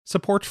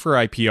Support for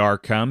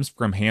IPR comes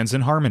from Hands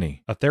in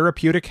Harmony, a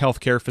therapeutic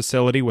healthcare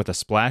facility with a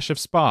splash of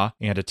spa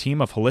and a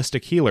team of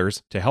holistic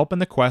healers to help in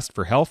the quest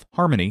for health,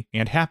 harmony,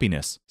 and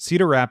happiness.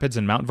 Cedar Rapids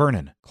and Mount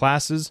Vernon.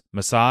 Classes,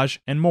 massage,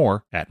 and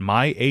more at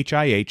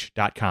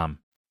myhih.com.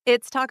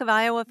 It's Talk of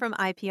Iowa from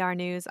IPR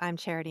News. I'm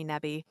Charity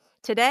Nebbe.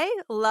 Today,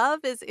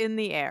 love is in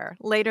the air.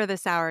 Later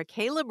this hour,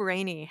 Caleb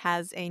Rainey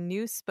has a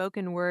new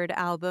spoken word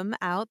album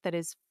out that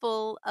is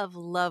full of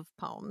love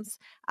poems.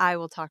 I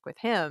will talk with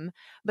him.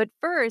 But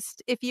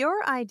first, if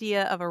your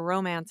idea of a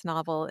romance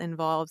novel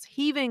involves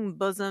heaving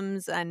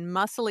bosoms and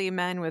muscly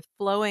men with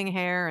flowing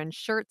hair and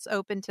shirts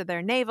open to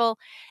their navel,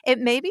 it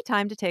may be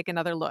time to take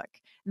another look.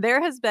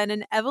 There has been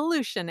an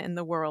evolution in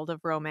the world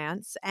of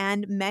romance,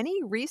 and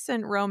many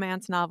recent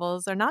romance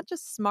novels are not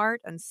just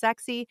smart and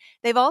sexy,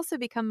 they've also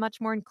become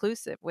much more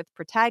inclusive, with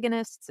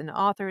protagonists and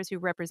authors who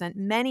represent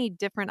many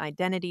different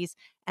identities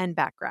and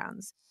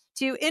backgrounds.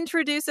 To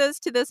introduce us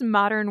to this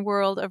modern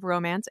world of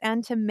romance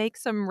and to make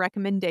some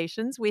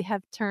recommendations, we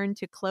have turned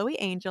to Chloe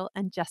Angel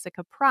and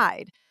Jessica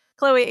Pride.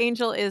 Chloe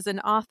Angel is an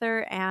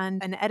author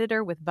and an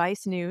editor with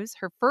Vice News.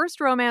 Her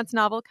first romance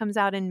novel comes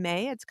out in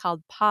May. It's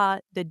called Pas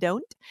de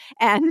Don't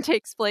and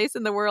takes place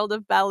in the world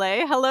of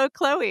ballet. Hello,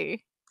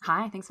 Chloe.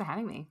 Hi, thanks for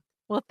having me.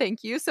 Well,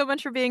 thank you so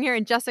much for being here.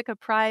 And Jessica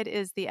Pride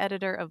is the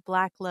editor of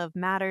Black Love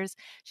Matters.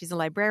 She's a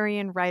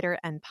librarian, writer,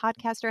 and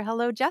podcaster.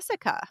 Hello,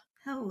 Jessica.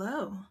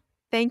 Hello.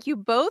 Thank you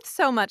both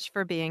so much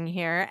for being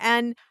here.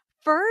 And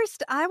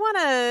first, I want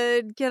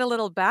to get a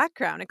little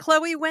background.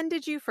 Chloe, when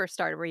did you first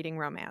start reading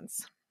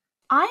romance?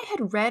 I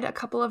had read a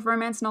couple of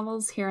romance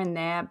novels here and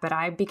there, but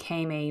I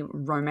became a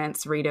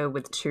romance reader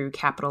with 2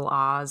 capital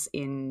R's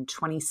in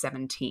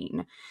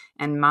 2017.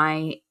 And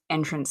my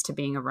entrance to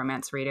being a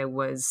romance reader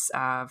was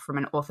from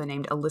an author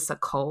named Alyssa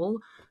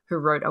Cole, who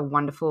wrote a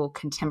wonderful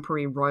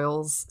contemporary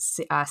royals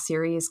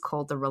series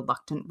called The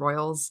Reluctant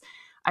Royals.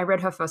 I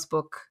read her first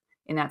book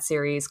in that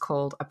series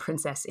called A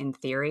Princess in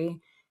Theory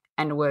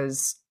and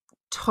was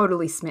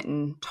totally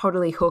smitten,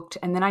 totally hooked.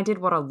 And then I did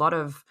what a lot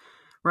of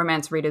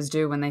romance readers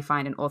do when they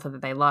find an author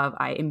that they love.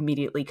 I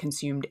immediately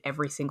consumed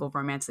every single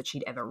romance that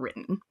she'd ever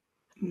written.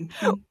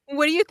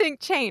 What do you think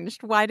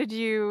changed? Why did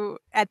you,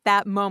 at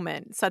that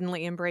moment,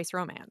 suddenly embrace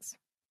romance?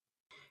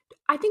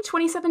 I think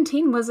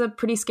 2017 was a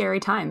pretty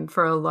scary time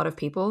for a lot of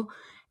people.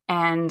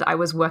 And I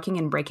was working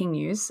in breaking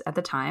news at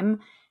the time.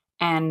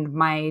 And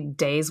my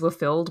days were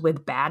filled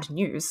with bad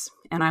news.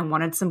 And I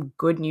wanted some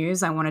good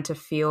news. I wanted to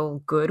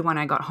feel good when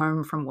I got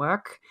home from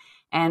work.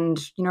 And,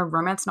 you know,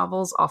 romance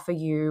novels offer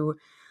you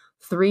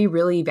 3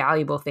 really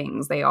valuable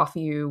things. They offer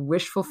you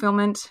wish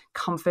fulfillment,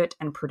 comfort,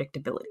 and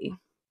predictability.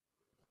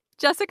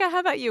 Jessica, how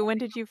about you? When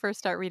did you first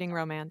start reading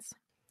romance?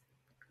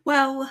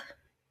 Well,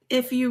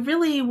 if you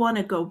really want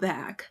to go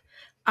back,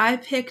 I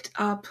picked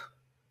up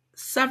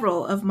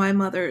several of my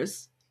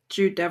mother's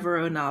Jude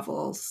Deveraux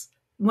novels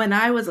when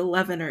I was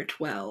 11 or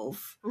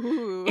 12.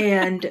 Ooh.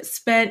 And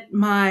spent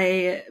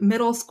my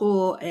middle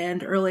school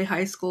and early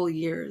high school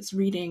years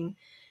reading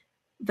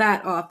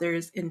that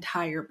author's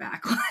entire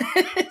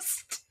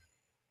backlist.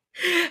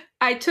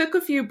 I took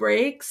a few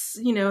breaks,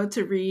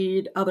 to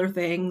read other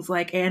things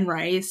like Anne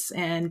Rice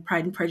and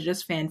Pride and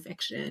Prejudice fan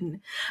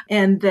fiction,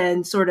 and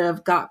then sort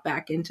of got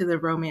back into the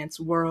romance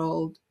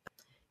world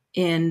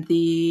in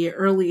the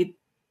early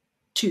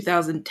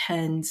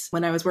 2010s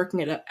when I was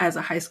working as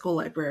a high school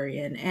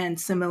librarian, and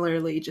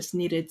similarly just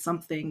needed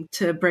something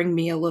to bring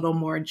me a little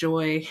more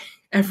joy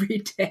every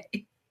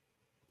day.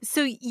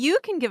 So you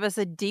can give us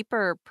a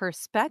deeper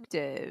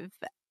perspective.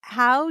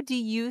 How do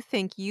you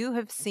think you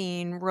have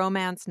seen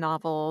romance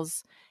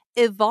novels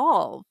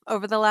evolve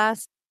over the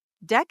last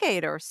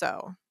decade or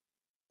so?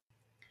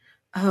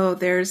 Oh,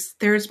 there's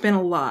been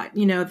a lot.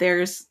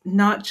 There's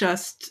not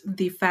just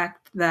the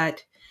fact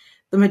that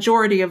the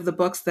majority of the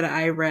books that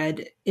I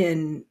read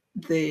in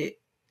the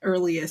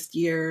earliest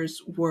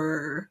years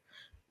were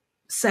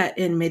set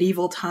in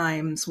medieval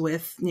times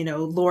with,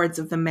 lords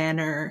of the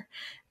manor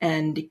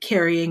and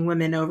carrying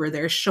women over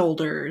their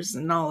shoulders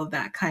and all of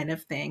that kind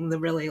of thing. The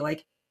really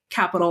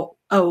capital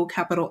O,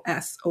 capital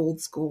S, old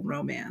school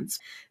romance.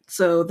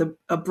 So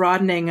a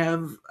broadening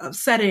of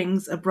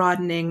settings, a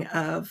broadening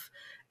of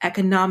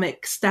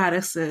economic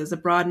statuses, a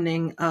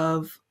broadening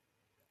of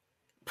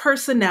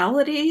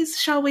personalities,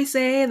 shall we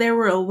say. There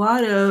were a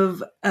lot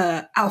of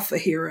alpha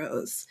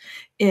heroes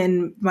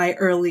in my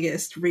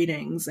earliest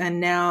readings, and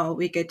now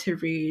we get to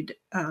read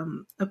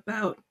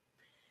about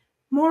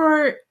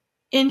more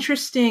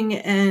interesting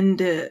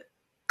and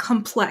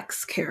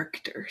complex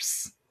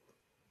characters.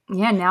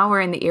 Yeah, now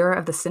we're in the era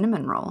of the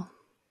cinnamon roll.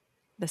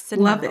 The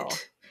cinnamon Love roll.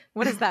 it.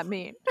 What does that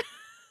mean?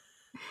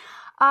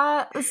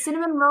 The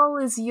cinnamon roll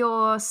is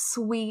your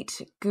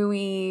sweet,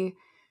 gooey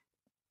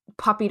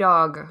puppy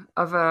dog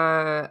of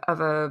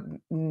a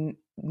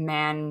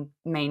man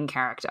main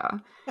character.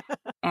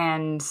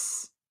 And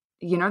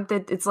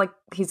that it's like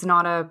he's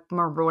not a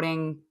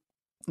marauding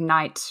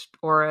knight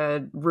or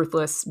a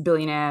ruthless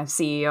billionaire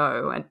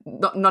CEO. And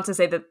not to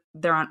say that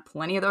there aren't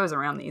plenty of those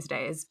around these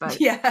days, but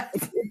yeah,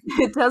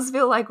 it does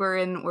feel like we're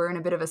in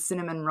a bit of a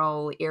cinnamon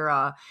roll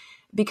era.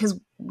 because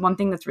one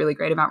thing that's really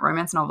great about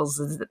romance novels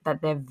is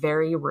that they're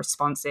very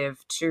responsive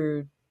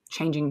to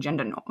changing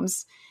gender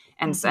norms.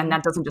 And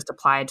that doesn't just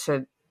apply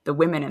to the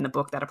women in the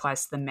book, that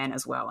applies to the men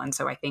as well. And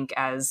so I think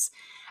as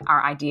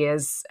our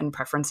ideas and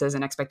preferences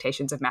and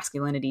expectations of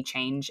masculinity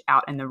change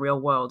out in the real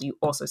world, you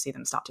also see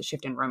them start to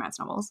shift in romance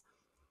novels.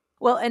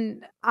 Well,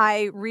 and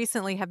I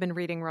recently have been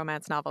reading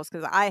romance novels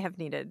because I have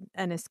needed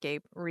an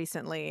escape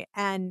recently.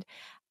 And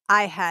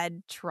I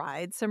had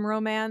tried some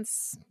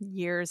romance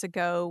years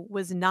ago,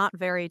 was not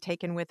very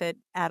taken with it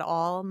at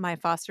all. My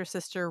foster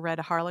sister read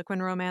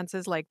Harlequin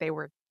romances like they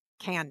were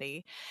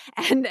candy.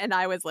 And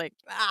I was like,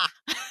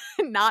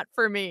 not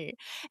for me.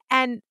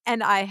 And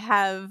I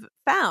have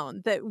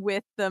found that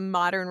with the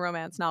modern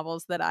romance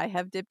novels that I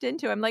have dipped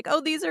into, I'm like,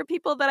 oh, these are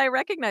people that I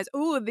recognize.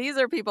 Oh, these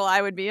are people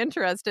I would be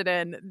interested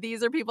in.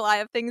 These are people I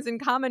have things in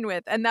common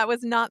with. And that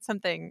was not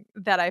something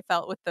that I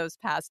felt with those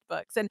past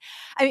books. And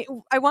I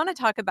mean, I want to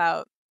talk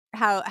about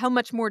how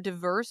much more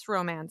diverse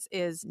romance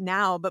is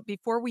now. But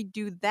before we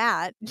do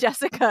that,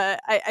 Jessica,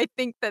 I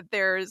think that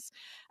there's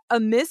a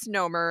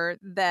misnomer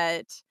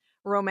that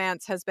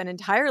romance has been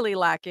entirely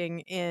lacking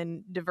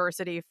in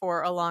diversity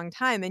for a long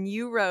time. And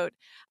you wrote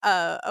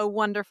a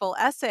wonderful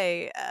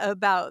essay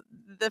about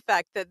the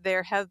fact that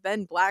there have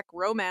been Black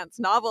romance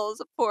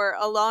novels for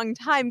a long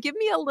time. Give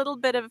me a little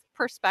bit of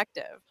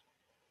perspective.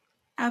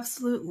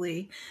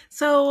 Absolutely.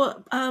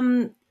 So,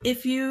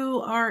 if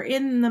you are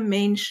in the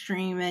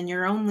mainstream and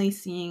you're only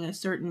seeing a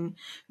certain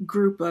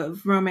group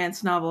of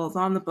romance novels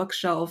on the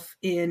bookshelf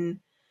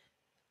in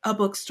a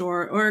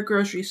bookstore or a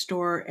grocery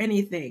store,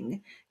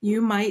 anything,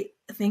 you might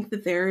think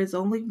that there is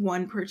only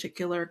one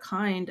particular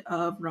kind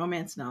of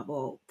romance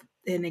novel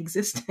in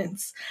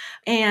existence.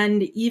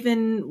 And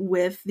even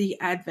with the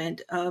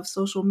advent of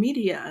social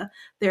media,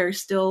 there are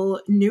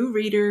still new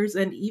readers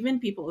and even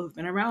people who've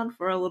been around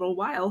for a little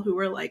while who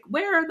are like,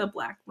 where are the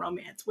Black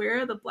romance?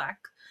 Where are the Black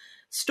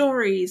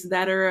stories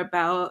that are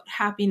about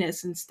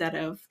happiness instead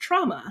of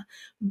trauma?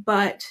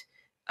 But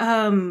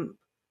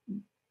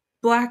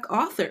Black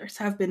authors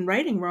have been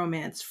writing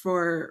romance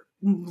for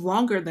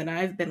longer than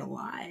I've been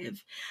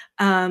alive.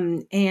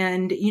 And,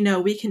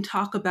 we can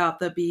talk about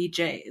the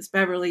BJs.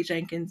 Beverly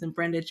Jenkins and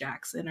Brenda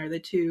Jackson are the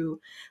two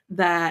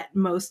that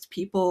most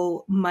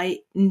people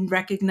might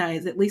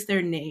recognize, at least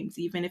their names,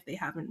 even if they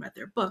haven't read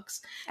their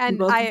books. And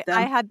both I of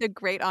them had the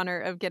great honor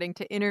of getting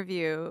to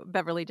interview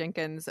Beverly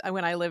Jenkins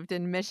when I lived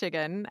in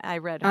Michigan. I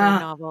read her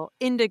novel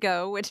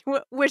Indigo, which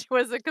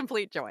was a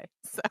complete joy.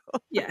 So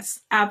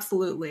yes,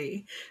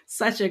 absolutely,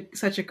 such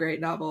a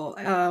great novel.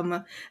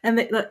 And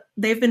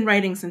they've been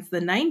writing since the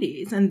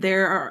 90s, and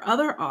there are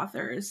other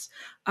authors,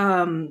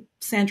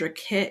 Sandra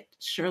Kitt,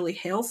 Shirley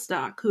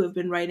Hailstock, who have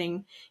been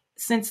writing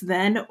since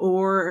then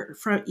or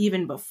from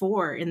even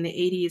before in the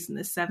 80s and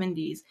the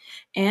 70s.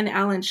 And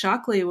Alan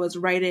Shockley was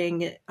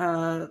writing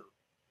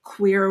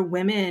queer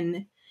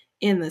women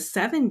in the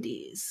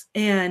 70s.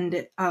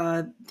 And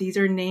these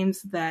are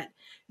names that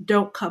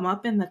don't come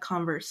up in the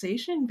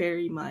conversation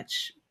very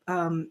much,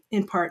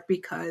 in part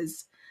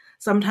because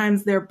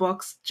sometimes their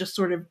books just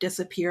sort of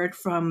disappeared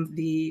from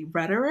the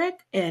rhetoric,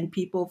 and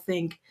people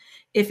think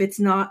if it's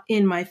not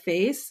in my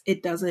face,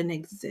 it doesn't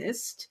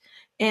exist.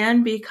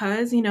 And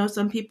because,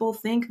 some people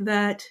think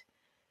that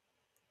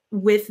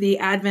with the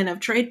advent of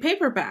trade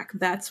paperback,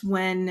 that's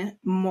when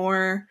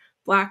more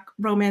Black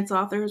romance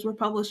authors were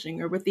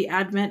publishing, or with the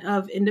advent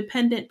of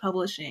independent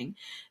publishing.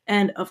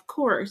 And of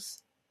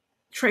course,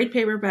 trade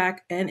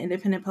paperback and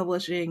independent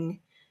publishing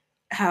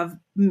have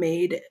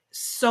made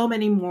so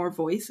many more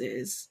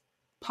voices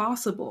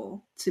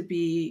possible to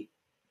be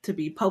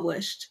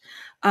published.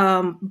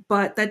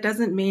 But that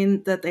doesn't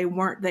mean that they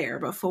weren't there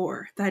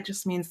before. That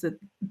just means that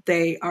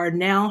they are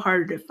now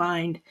harder to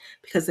find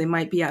because they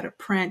might be out of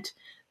print,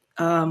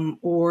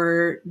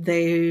 or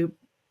they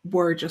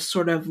were just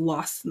sort of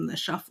lost in the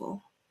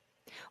shuffle.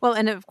 well,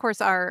 and of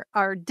course,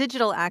 our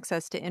digital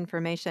access to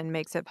information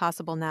makes it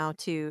possible now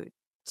to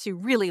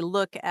really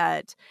look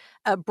at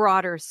a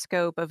broader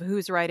scope of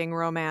who's writing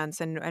romance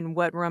and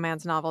what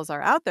romance novels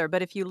are out there.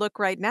 But if you look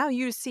right now,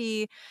 you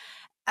see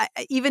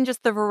even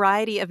just the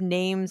variety of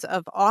names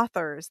of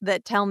authors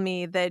that tell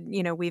me that,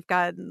 we've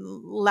got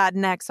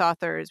Latinx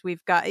authors,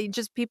 we've got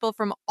just people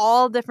from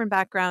all different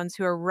backgrounds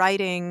who are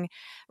writing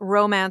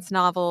romance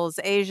novels,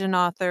 Asian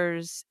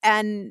authors,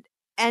 and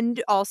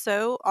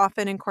also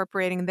often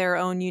incorporating their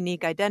own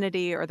unique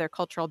identity or their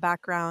cultural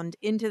background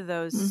into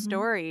those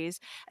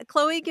stories.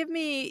 Chloe, give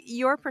me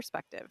your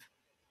perspective.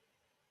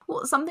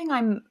 Well, something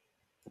I'm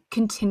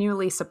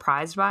continually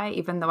surprised by,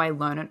 even though I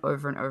learn it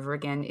over and over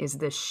again, is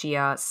the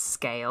sheer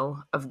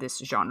scale of this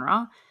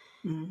genre.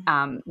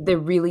 There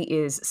really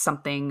is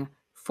something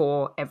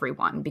for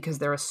everyone, because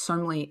there are so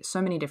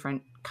many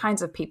different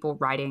kinds of people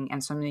writing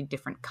and so many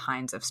different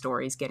kinds of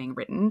stories getting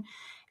written.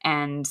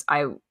 And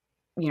I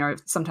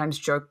sometimes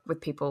joke with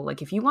people,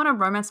 like, if you want a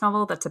romance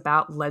novel that's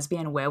about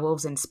lesbian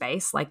werewolves in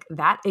space, like,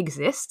 that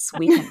exists.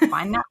 We can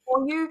find that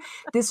for you.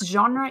 This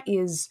genre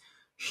is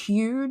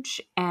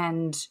huge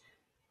and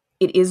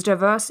it is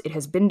diverse. It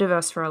has been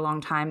diverse for a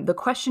long time. The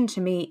question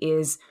to me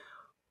is,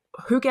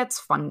 who gets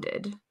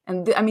funded?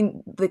 And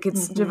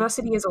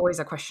diversity is always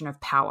a question of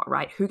power,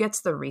 right? Who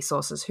gets the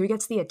resources? Who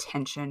gets the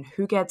attention?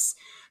 Who gets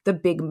the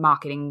big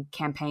marketing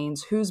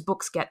campaigns? Whose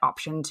books get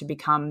optioned to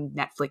become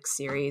Netflix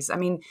series? I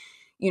mean,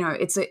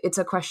 it's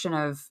a question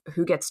of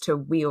who gets to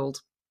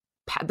wield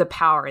the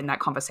power in that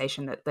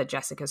conversation that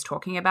Jessica's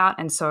talking about.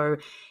 And so,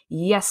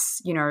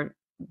 yes,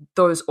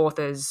 those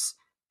authors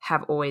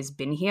have always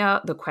been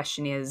here. The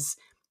question is,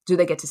 do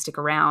they get to stick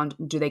around?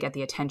 Do they get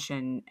the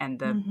attention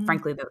and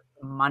frankly, the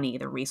money,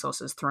 the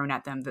resources thrown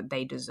at them that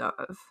they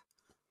deserve?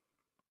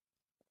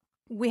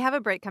 We have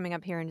a break coming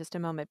up here in just a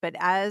moment, but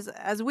as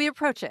we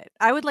approach it,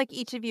 I would like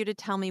each of you to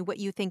tell me what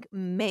you think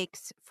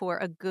makes for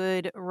a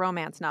good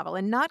romance novel,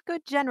 and not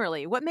good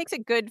generally. What makes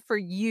it good for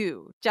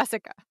you,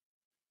 Jessica?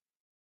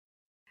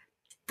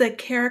 The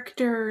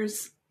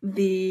characters,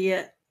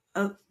 the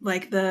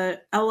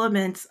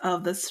elements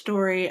of the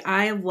story.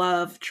 I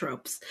love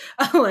tropes.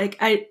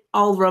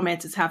 All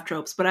romances have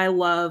tropes, but I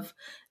love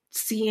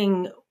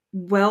seeing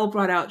well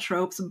brought out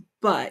tropes.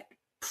 But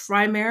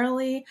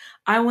primarily,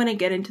 I want to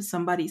get into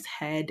somebody's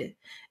head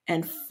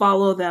and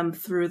follow them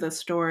through the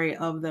story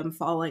of them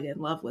falling in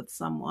love with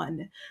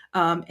someone,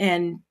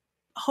 and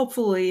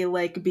hopefully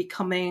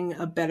becoming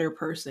a better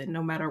person,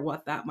 no matter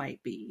what that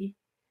might be.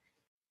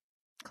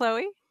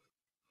 Chloe?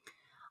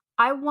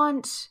 I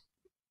want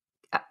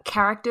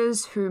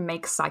characters who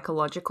make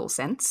psychological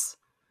sense,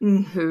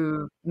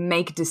 who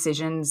make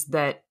decisions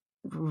that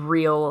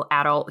real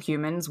adult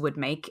humans would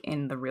make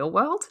in the real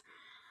world.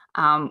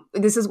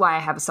 This is why I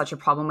have such a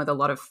problem with a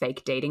lot of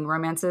fake dating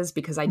romances,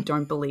 because I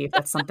don't believe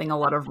that's something a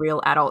lot of real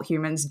adult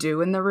humans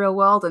do in the real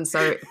world. And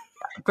so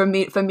for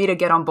me to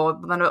get on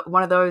board with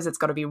one of those, it's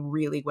got to be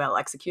really well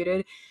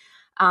executed.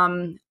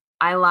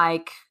 I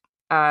like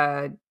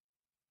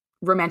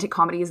romantic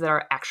comedies that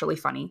are actually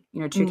funny,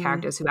 two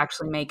characters who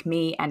actually make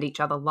me and each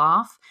other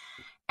laugh.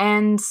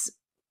 And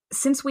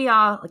since we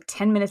are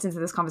 10 minutes into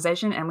this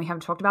conversation and we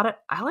haven't talked about it,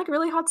 I like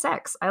really hot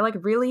sex. I like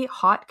really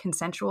hot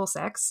consensual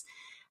sex,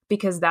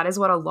 because that is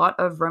what a lot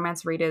of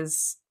romance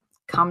readers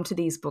come to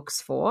these books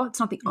for.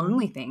 It's not the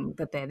only thing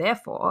that they're there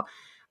for,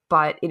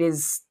 but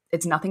it's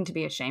nothing to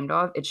be ashamed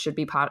of. It should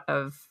be part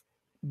of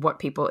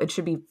it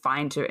should be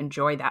fine to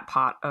enjoy that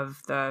part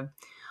of the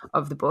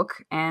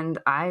book. And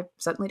I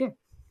certainly do.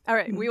 All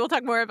right, we will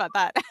talk more about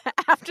that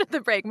after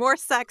the break. More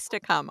sex to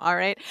come, all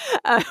right?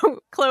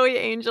 Chloe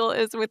Angel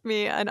is with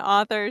me, an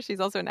author. She's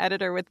also an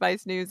editor with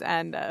Vice News,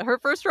 and her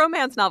first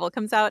romance novel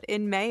comes out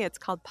in May. It's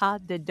called Pas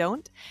de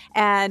Don't.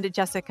 And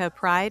Jessica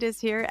Pride is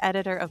here,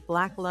 editor of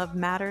Black Love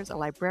Matters, a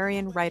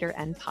librarian, writer,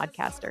 and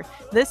podcaster.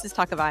 This is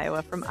Talk of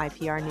Iowa from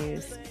IPR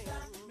News.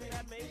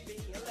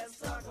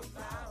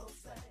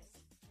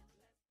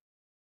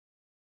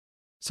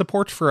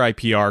 Support for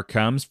IPR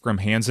comes from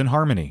Hands in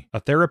Harmony, a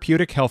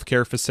therapeutic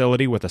healthcare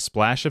facility with a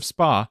splash of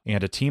spa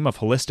and a team of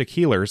holistic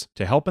healers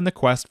to help in the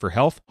quest for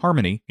health,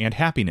 harmony, and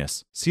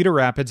happiness. Cedar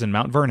Rapids and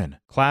Mount Vernon.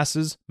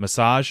 Classes,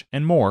 massage,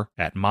 and more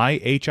at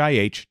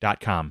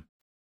myhih.com.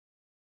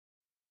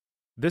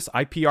 This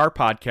IPR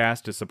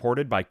podcast is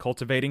supported by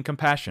Cultivating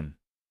Compassion,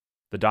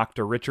 the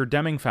Dr. Richard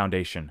Deming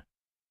Foundation,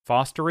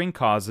 fostering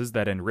causes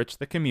that enrich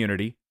the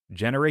community,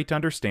 generate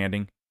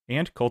understanding,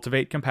 and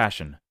cultivate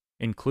compassion,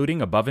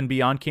 including above and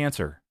beyond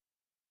cancer.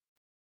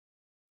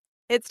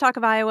 It's Talk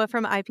of Iowa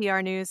from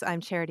IPR News.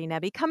 I'm Charity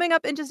Nebbe. Coming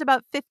up in just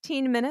about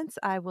 15 minutes,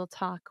 I will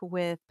talk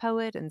with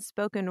poet and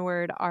spoken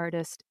word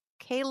artist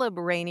Caleb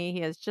Rainey. He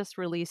has just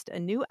released a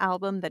new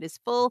album that is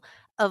full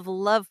of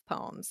love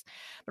poems.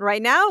 But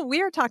right now,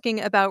 we are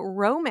talking about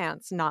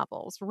romance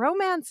novels.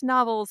 Romance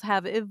novels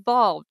have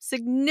evolved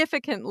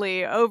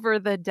significantly over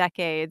the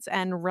decades,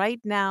 and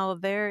right now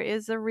there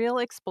is a real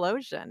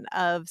explosion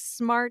of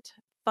smart,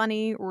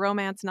 funny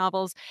romance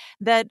novels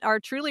that are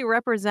truly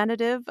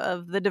representative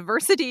of the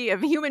diversity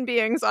of human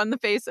beings on the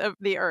face of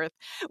the earth.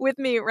 With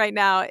me right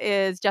now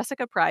is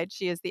Jessica Pride.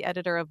 She is the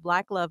editor of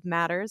Black Love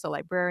Matters, a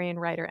librarian,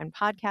 writer, and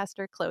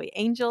podcaster. Chloe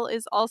Angel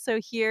is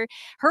also here.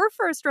 Her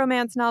first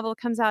romance novel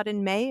comes out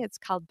in May. It's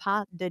called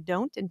Pas de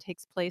Don't and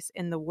takes place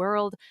in the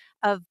world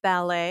of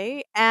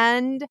ballet.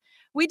 And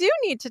we do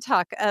need to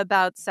talk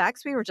about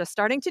sex. We were just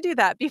starting to do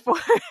that before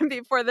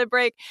the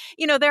break.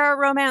 There are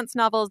romance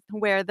novels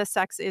where the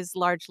sex is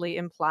largely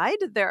implied.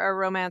 There are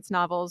romance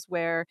novels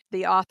where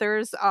the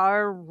authors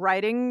are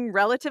writing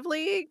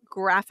relatively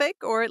graphic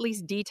or at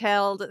least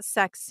detailed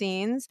sex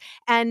scenes.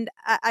 And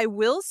I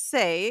will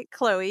say,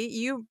 Chloe,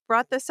 you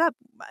brought this up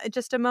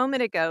just a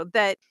moment ago,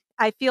 that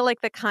I feel like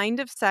the kind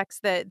of sex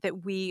that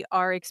we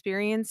are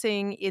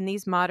experiencing in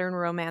these modern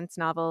romance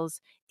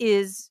novels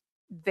is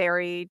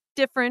very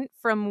different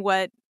from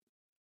what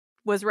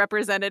was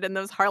represented in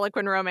those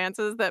Harlequin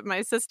romances that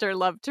my sister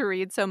loved to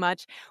read so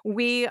much.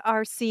 We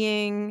are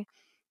seeing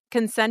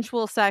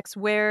consensual sex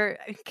where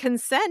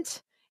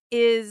consent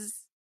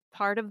is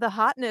part of the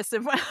hotness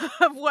of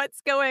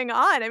what's going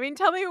on. I mean,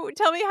 tell me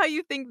how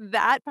you think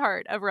that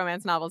part of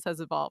romance novels has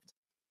evolved.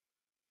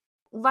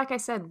 Like I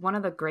said, one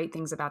of the great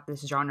things about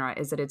this genre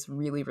is that it's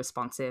really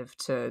responsive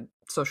to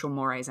social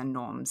mores and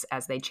norms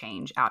as they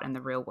change out in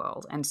the real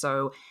world. And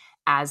so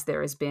as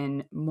there has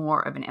been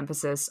more of an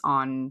emphasis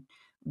on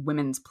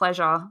women's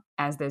pleasure,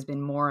 as there's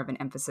been more of an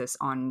emphasis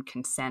on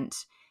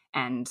consent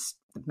and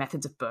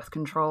methods of birth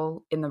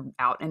control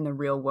out in the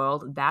real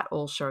world, that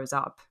all shows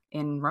up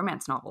in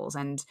romance novels.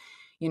 And,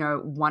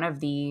 one of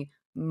the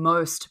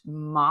most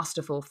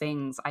masterful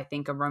things I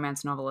think a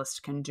romance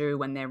novelist can do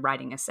when they're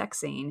writing a sex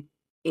scene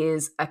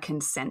is a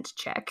consent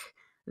check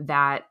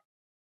that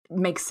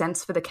makes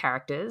sense for the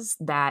characters,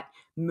 that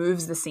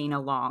moves the scene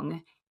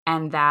along,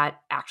 and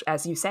that,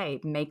 as you say,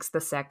 makes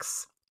the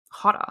sex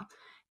hotter.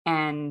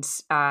 And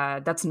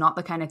that's not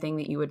the kind of thing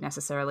that you would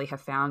necessarily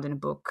have found in a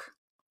book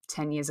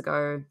 10 years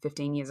ago,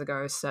 15 years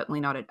ago, certainly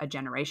not a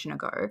generation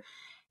ago.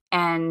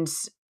 And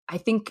I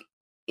think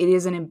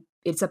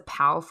it's a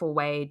powerful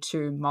way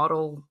to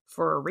model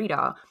for a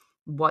reader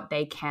what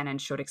they can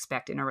and should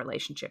expect in a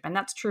relationship. And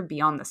that's true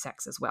beyond the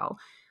sex as well.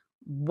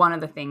 One of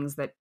the things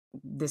that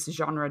this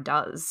genre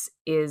does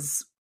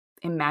is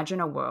imagine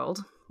a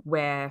world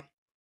where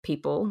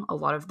people, a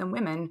lot of them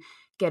women,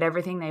 get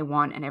everything they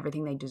want and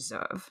everything they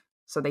deserve.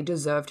 So they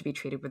deserve to be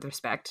treated with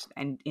respect,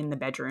 and in the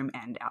bedroom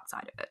and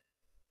outside of it.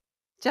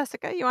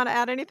 Jessica, you want to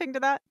add anything to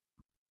that?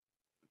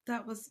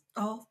 That was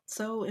all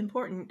so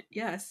important.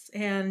 Yes.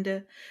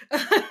 And,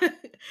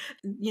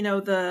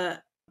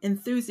 the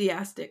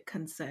enthusiastic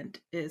consent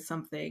is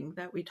something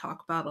that we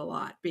talk about a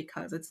lot,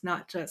 because it's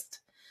not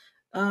just,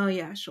 oh,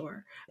 yeah,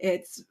 sure.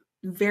 It's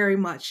very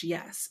much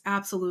yes,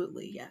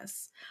 absolutely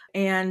yes.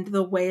 And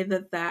the way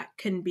that that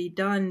can be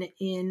done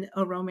in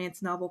a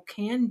romance novel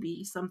can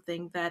be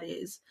something that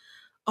is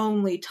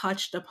only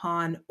touched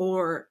upon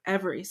or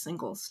every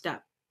single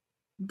step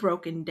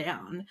broken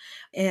down.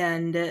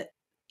 And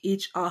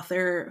each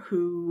author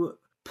who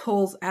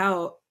pulls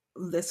out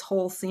this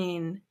whole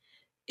scene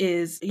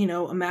is,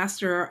 a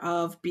master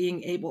of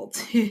being able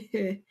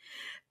to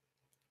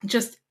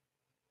just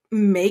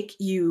make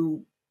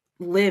you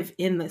live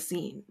in the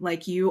scene,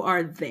 like you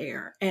are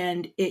there.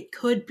 And it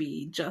could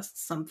be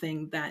just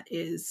something that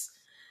is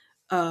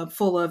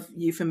full of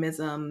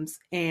euphemisms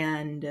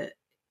and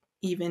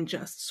even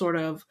just sort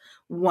of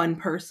one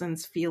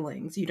person's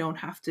feelings. You don't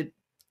have to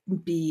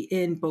be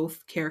in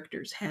both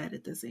characters' head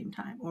at the same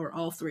time, or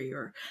all three,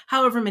 or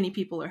however many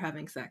people are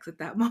having sex at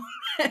that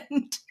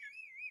moment.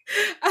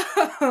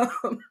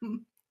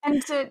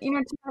 And to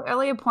your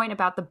earlier point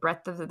about the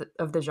breadth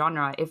of the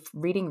genre, if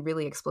reading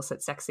really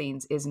explicit sex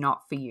scenes is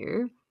not for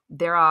you,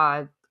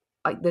 there's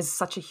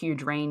such a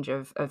huge range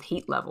of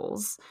heat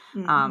levels.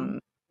 Mm-hmm.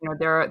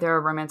 There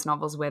are romance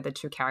novels where the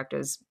two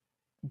characters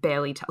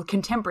barely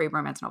contemporary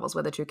romance novels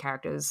where the two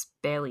characters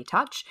barely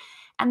touch,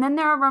 and then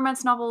there are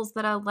romance novels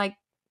that are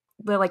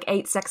they're like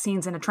 8 sex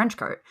scenes in a trench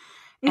coat,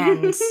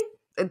 and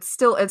it's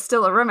still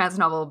a romance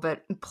novel,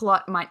 but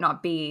plot might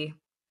not be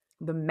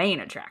the main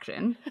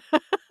attraction.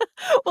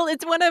 Well,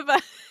 it's one of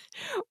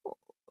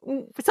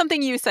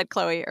something you said,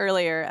 Chloe,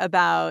 earlier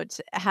about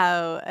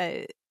how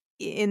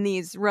in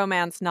these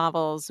romance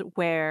novels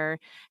where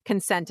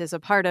consent is a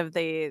part of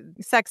the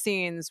sex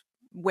scenes,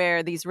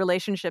 where these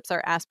relationships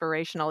are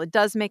aspirational, it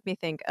does make me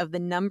think of the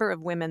number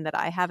of women that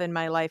I have in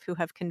my life who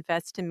have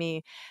confessed to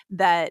me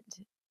that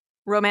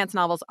romance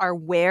novels are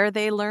where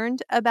they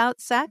learned about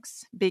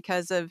sex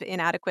because of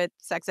inadequate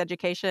sex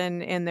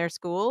education in their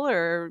school,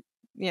 or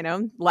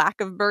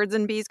lack of birds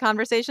and bees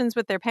conversations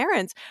with their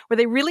parents, where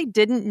they really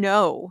didn't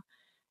know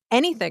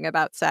anything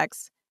about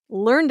sex,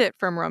 learned it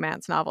from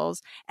romance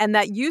novels. And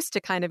that used to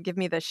kind of give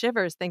me the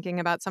shivers thinking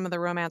about some of the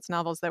romance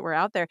novels that were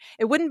out there.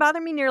 It wouldn't bother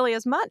me nearly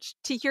as much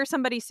to hear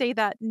somebody say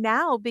that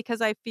now,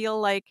 because I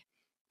feel like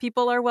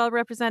people are well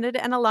represented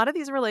and a lot of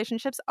these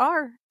relationships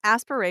are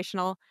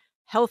aspirational,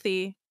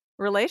 healthy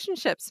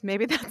relationships.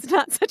 Maybe that's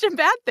not such a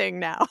bad thing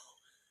now.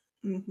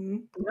 Mm-hmm.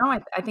 No,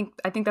 I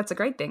think that's a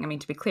great thing. I mean,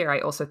 to be clear, I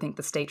also think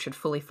the state should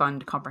fully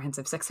fund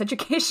comprehensive sex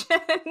education.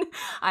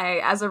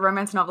 As a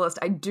romance novelist,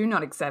 I do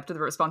not accept the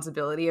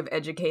responsibility of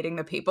educating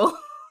the people.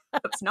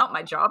 That's not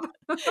my job.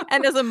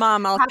 And as a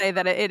mom, I'll say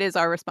that it is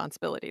our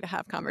responsibility to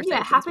have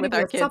conversations with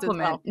our kids as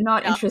well.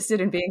 Not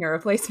interested in being a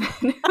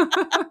replacement.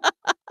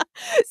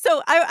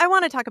 So I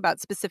want to talk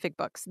about specific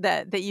books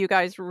that you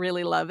guys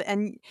really love.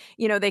 And,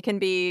 they can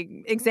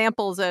be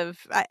examples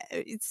of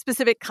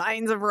specific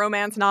kinds of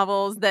romance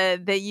novels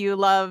that you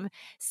love.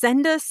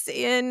 Send us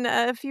in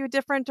a few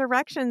different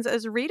directions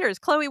as readers.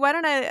 Chloe, why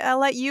don't I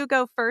let you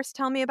go first?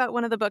 Tell me about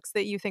one of the books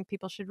that you think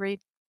people should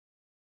read.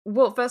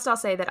 Well, first I'll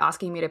say that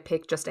asking me to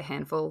pick just a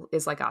handful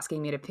is like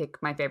asking me to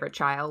pick my favorite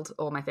child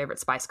or my favorite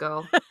Spice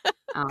Girl.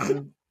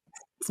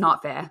 It's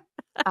not fair.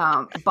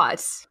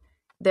 But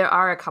there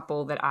are a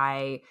couple that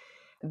I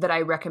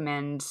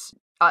recommend.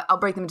 I'll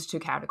break them into 2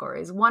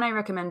 categories. One I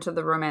recommend to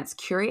the romance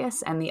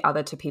curious, and the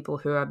other to people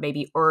who are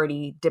maybe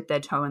already dipped their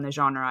toe in the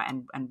genre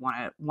and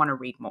want to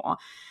read more.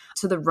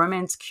 To the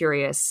romance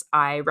curious,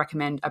 I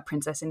recommend A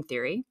Princess in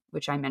Theory,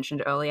 which I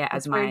mentioned earlier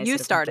as my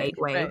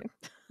gateway. Right.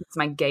 It's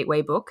my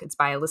gateway book. It's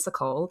by Alyssa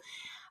Cole.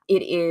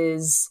 It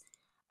is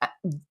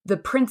The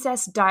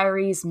Princess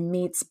Diaries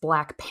meets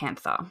Black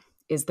Panther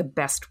is the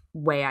best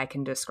way I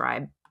can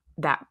describe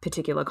that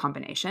particular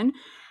combination.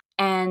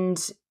 And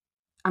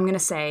I'm going to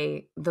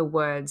say the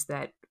words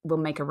that will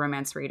make a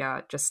romance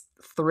reader just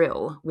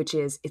thrill, which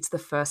is it's the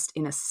first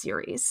in a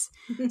series.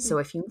 So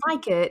if you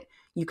like it,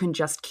 you can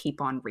just keep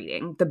on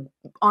reading.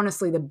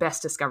 Honestly, the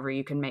best discovery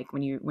you can make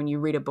when you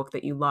read a book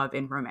that you love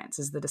in romance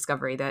is the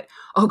discovery that,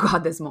 oh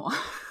God, there's more.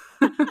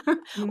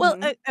 Well,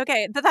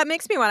 okay, that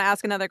makes me want to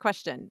ask another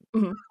question.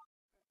 Mhm.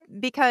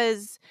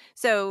 Because,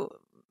 so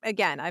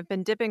again, I've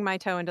been dipping my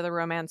toe into the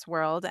romance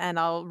world, and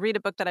I'll read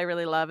a book that I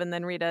really love and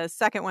then read a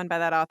second one by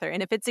that author.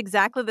 And if it's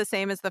exactly the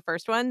same as the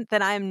first one,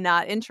 then I'm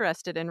not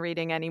interested in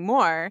reading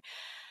anymore.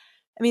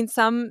 I mean,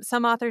 some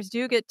authors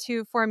do get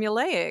too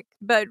formulaic,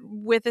 but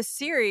with a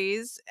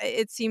series,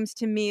 it seems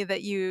to me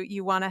that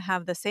you want to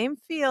have the same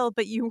feel,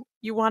 but you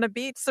want to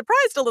be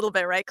surprised a little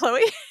bit, right,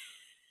 Chloe?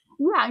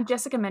 Yeah,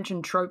 Jessica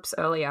mentioned tropes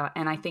earlier,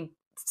 and I think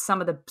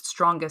some of the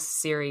strongest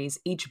series,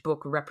 each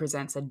book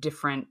represents a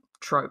different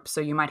trope.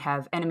 So you might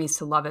have enemies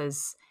to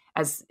lovers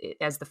as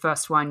the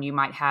first one. You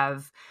might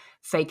have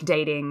fake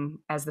dating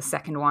as the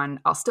second one.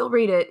 I'll still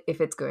read it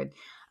if it's good.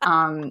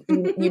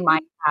 You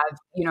might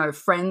have,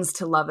 friends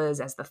to lovers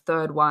as the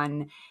third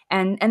one.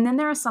 And then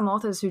there are some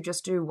authors who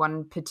just do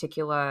one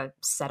particular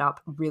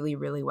setup really,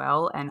 really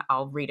well, and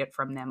I'll read it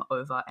from them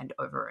over and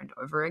over and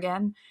over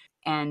again.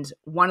 And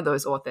one of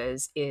those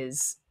authors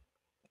is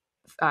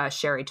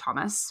Sherry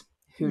Thomas,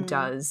 who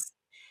does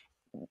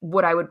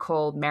what I would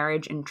call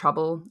marriage in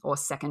trouble or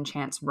second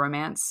chance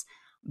romance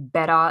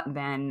better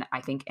than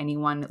I think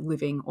anyone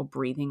living or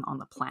breathing on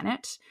the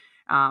planet.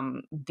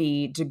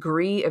 The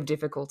degree of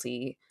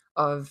difficulty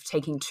of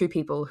taking two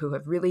people who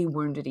have really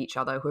wounded each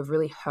other, who have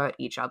really hurt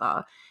each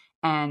other,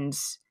 and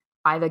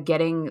either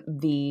getting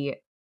the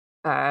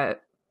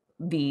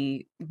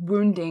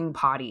wounding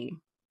party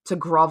to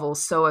grovel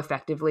so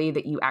effectively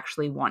that you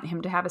actually want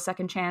him to have a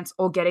second chance,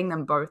 or getting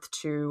them both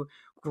to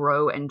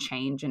grow and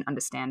change and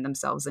understand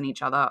themselves and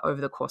each other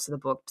over the course of the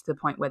book to the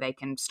point where they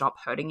can stop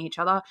hurting each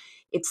other.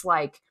 It's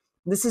like,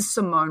 this is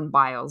Simone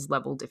Biles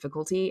level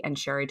difficulty, and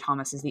Sherry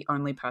Thomas is the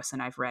only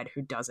person I've read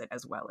who does it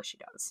as well as she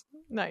does.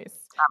 Nice.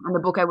 And the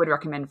book I would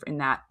recommend in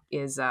that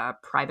is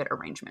Private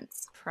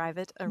Arrangements.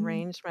 Private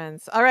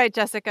Arrangements. All right,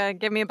 Jessica,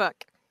 give me a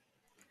book.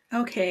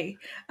 Okay.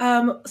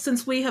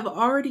 Since we have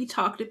already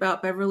talked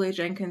about Beverly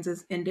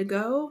Jenkins's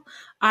Indigo,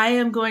 I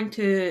am going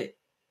to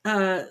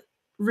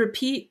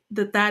repeat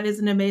that is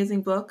an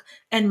amazing book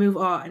and move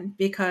on,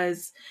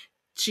 because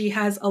she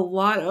has a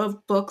lot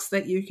of books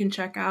that you can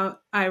check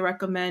out. I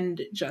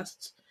recommend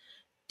just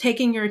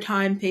taking your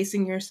time,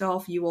 pacing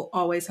yourself. You will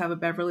always have a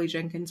Beverly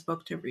Jenkins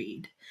book to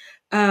read.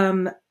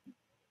 I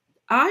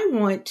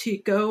want to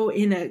go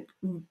in a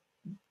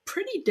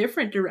pretty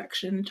different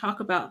direction and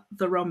talk about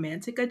The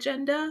Romantic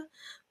Agenda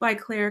by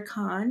Claire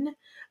Kahn.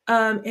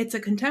 It's a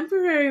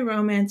contemporary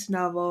romance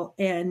novel,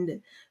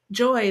 and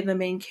Joy, the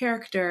main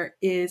character,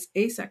 is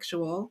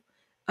asexual.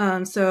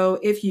 So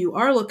if you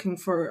are looking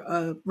for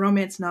a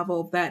romance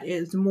novel that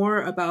is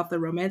more about the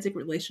romantic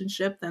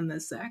relationship than the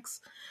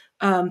sex,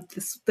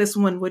 this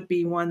one would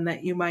be one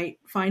that you might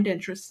find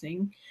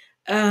interesting.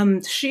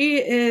 She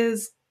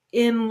is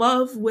in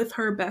love with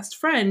her best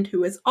friend,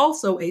 who is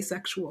also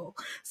asexual.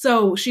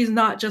 So she's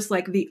not just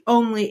like the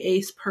only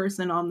ace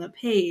person on the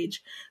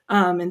page.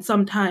 And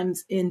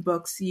sometimes in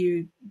books,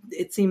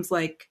 it seems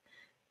like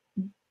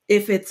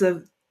if it's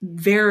a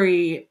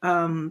very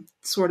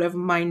sort of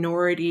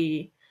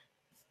minority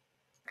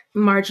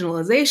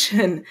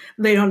marginalization,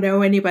 they don't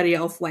know anybody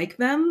else like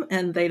them,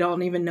 and they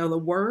don't even know the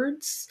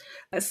words.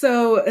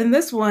 So in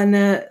this one,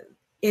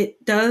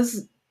 it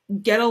does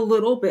get a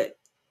little bit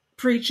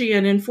preachy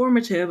and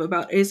informative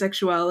about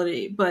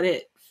asexuality, but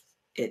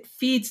it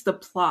feeds the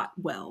plot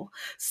well.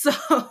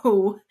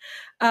 So,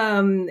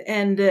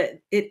 and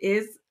it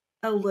is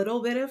a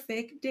little bit of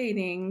fake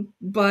dating,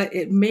 but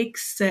it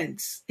makes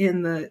sense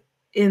in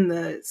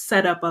the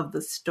setup of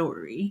the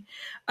story.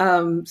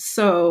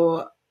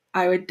 So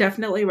I would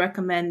definitely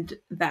recommend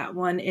that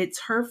one.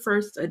 It's her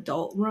first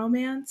adult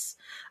romance.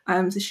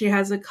 So she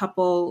has a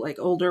couple like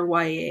older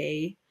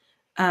YA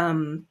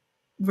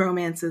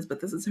romances, but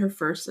this is her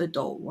first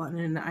adult one,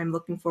 and I'm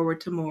looking forward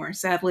to more.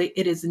 Sadly,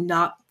 it is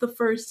not the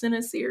first in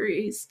a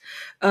series,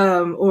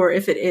 or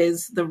if it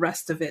is, the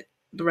rest of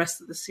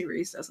the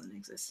series doesn't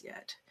exist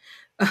yet.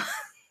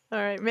 All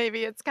right,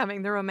 maybe it's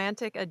coming. The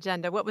Romantic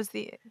Agenda. What was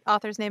the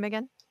author's name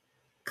again?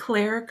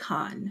 Claire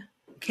Kahn.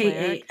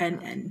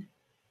 Kann.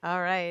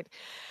 All right.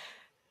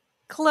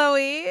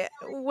 Chloe,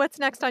 what's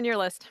next on your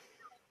list?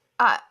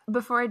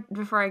 Before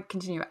I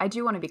continue, I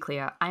do want to be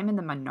clear. I'm in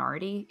the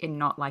minority in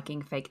not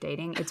liking fake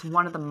dating. It's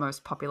one of the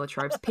most popular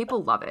tropes.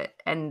 People love it,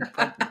 and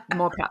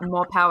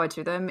more power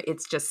to them.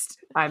 It's just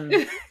I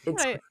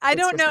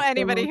don't know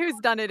anybody who's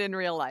done it in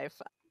real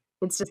life.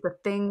 It's just a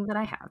thing that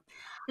I have.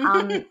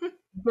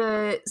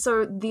 The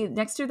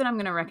next two that I'm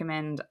going to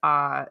recommend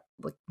are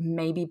like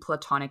maybe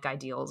platonic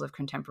ideals of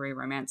contemporary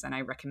romance, and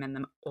I recommend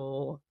them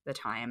all the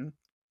time.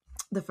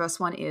 The first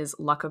one is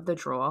Luck of the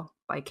Draw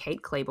by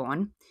Kate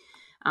Claiborne.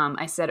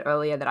 I said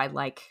earlier that I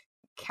like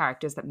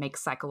characters that make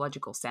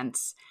psychological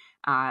sense,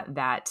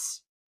 that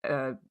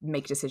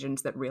make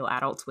decisions that real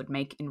adults would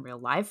make in real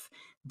life.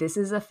 This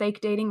is a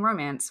fake dating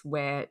romance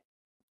where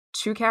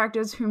two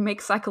characters who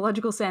make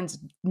psychological sense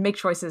make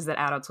choices that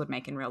adults would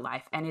make in real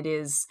life. And it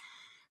is,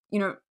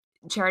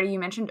 Charity, you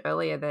mentioned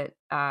earlier that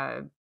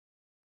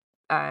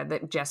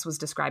that Jess was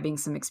describing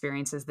some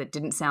experiences that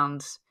didn't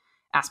sound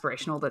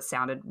aspirational, that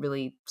sounded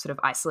really sort of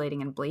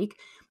isolating and bleak.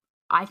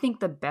 I think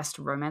the best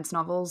romance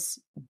novels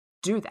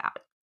do that.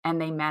 And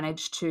they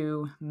manage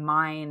to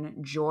mine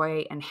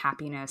joy and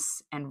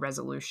happiness and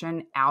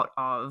resolution out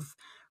of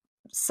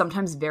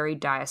sometimes very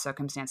dire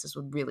circumstances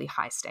with really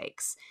high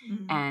stakes.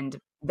 Mm-hmm. And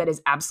that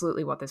is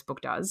absolutely what this book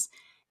does.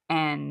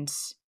 And,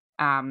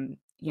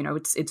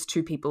 it's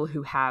two people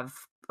who have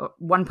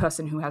one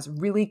person who has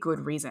really good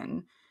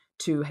reason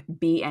to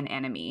be an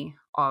enemy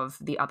of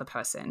the other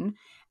person.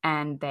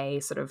 And they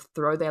sort of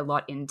throw their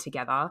lot in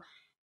together.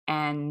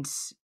 And,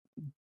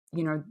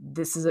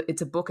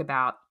 it's a book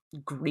about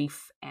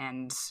grief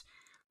and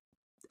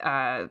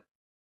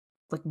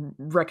like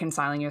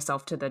reconciling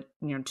yourself to the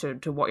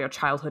to what your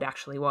childhood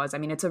actually was. I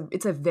mean, it's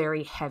a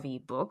very heavy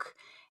book,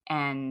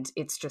 and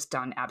it's just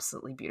done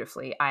absolutely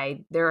beautifully.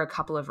 There are a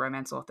couple of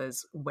romance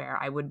authors where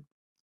I would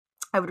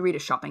read a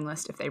shopping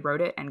list if they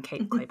wrote it, and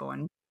Kate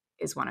Clayborn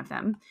is one of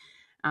them.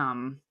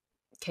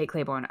 Kate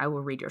Clayborn, I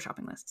will read your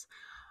shopping lists.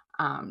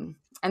 And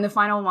the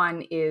final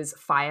one is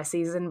Fire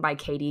Season by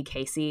Katie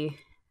Casey.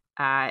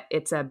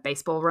 It's a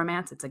baseball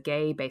romance. It's a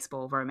gay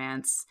baseball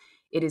romance.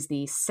 It is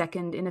the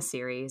second in a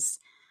series.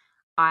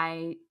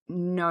 I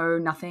know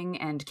nothing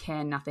and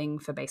care nothing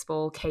for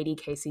baseball. Katie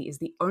Casey is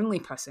the only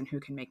person who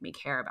can make me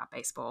care about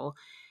baseball.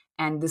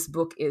 And this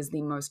book is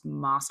the most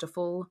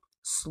masterful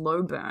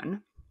slow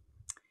burn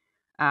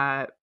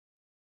that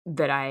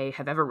I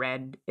have ever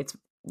read.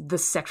 The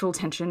sexual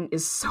tension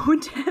is so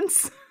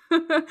intense.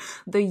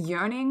 The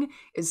yearning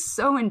is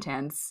so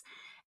intense.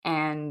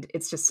 And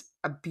it's just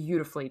a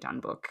beautifully done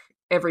book.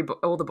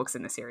 All the books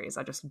in the series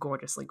are just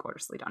gorgeously,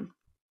 gorgeously done.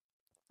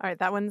 All right,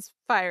 that one's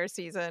Fire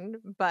Season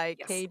by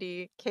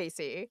Katie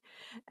Casey.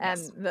 And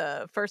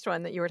the first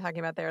one that you were talking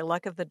about there,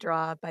 Luck of the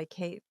Draw by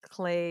Kate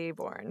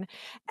Clayborn.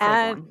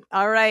 And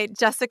all right,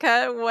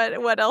 Jessica,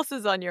 what else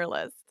is on your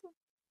list?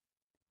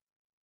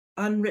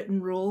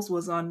 Unwritten Rules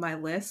was on my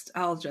list.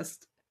 I'll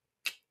just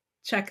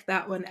check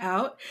that one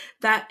out.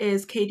 That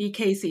is Katie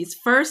Casey's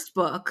first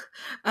book.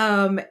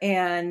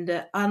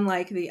 And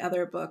unlike the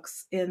other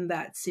books in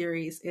that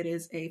series, it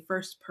is a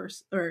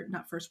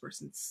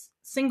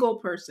single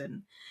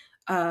person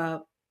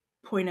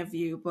point of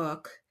view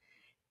book.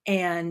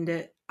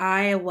 And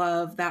I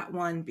love that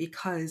one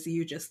because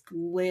you just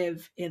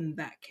live in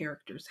that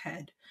character's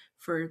head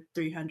for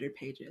 300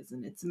 pages,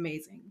 and it's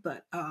amazing.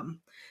 But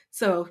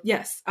so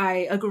yes,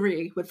 I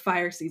agree with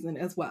Fire Season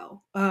as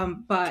well.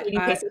 But Katie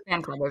Casey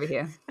fan club over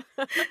here.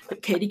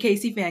 Katie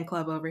Casey fan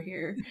club over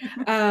here.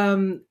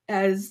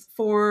 As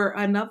for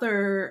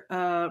another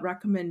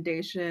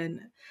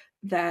recommendation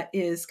that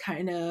is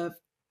kind of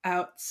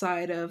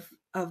outside of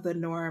the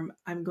norm,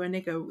 I'm going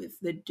to go with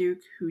The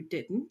Duke Who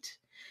Didn't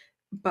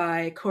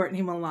by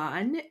Courtney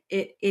Milan.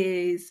 It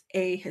is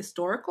a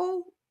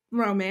historical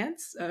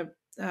romance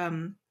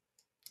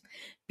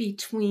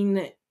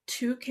between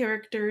two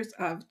characters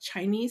of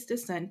Chinese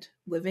descent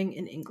living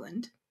in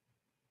England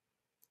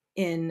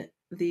in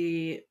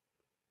the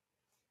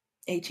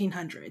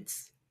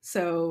 1800s.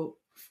 So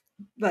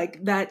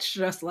like that's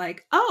just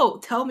like, oh,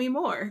 tell me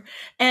more.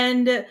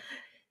 And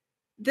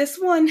this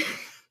one,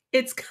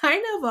 it's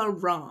kind of a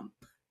romp,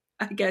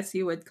 I guess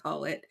you would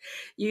call it.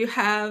 You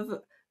have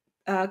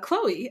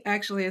Chloe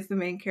actually is the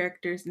main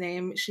character's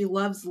name. She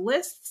loves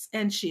lists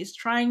and she's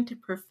trying to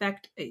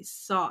perfect a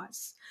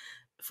sauce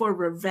for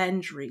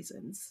revenge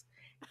reasons.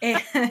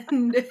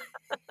 And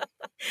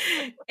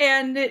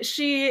and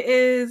she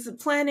is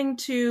planning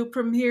to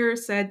premiere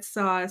said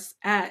sauce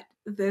at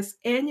this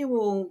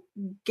annual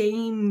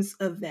games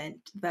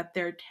event that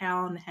their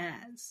town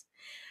has.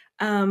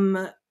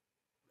 And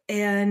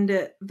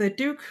the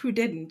Duke Who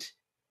Didn't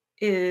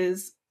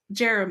is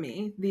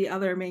Jeremy, the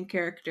other main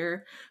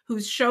character,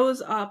 who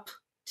shows up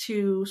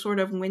to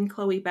sort of win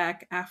Chloe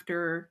back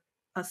after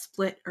a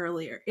split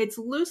earlier. It's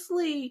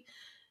loosely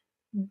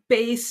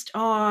based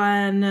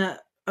on a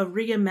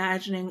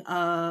reimagining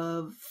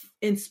of,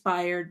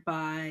 inspired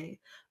by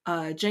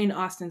Jane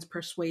Austen's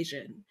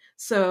Persuasion.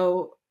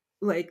 So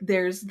like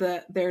there's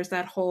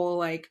that whole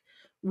like,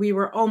 we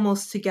were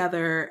almost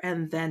together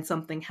and then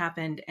something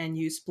happened and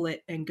you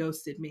split and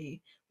ghosted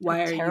me.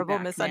 Why are you back now? Terrible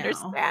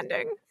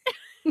misunderstanding.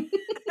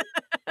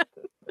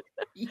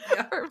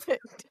 Yeah.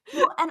 Perfect.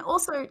 Well, and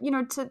also,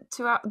 to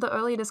the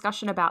earlier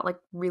discussion about like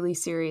really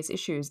serious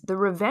issues, the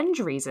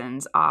revenge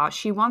reasons are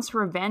she wants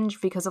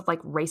revenge because of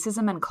like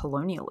racism and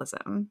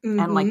colonialism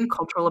and like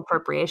cultural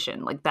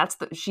appropriation. Like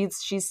she's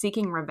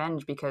seeking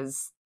revenge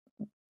because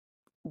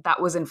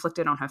that was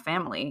inflicted on her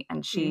family,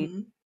 and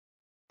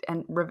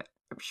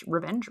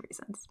revenge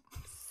reasons.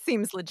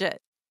 Seems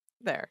legit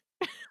there.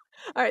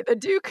 All right, The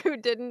Duke Who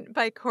Didn't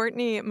by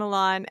Courtney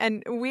Milan.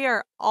 And we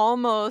are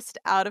almost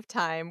out of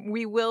time.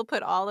 We will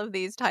put all of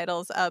these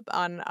titles up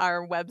on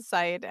our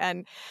website.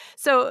 And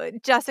so,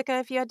 Jessica,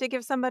 if you had to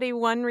give somebody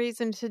one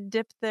reason to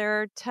dip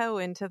their toe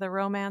into the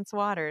romance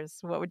waters,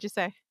 what would you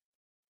say?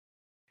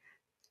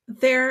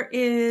 There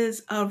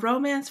is a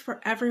romance for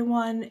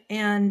everyone,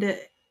 and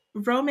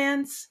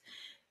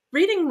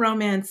reading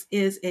romance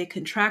is a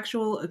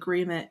contractual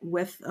agreement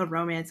with a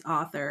romance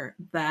author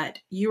that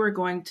you are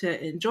going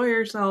to enjoy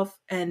yourself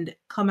and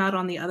come out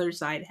on the other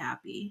side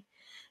happy.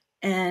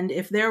 And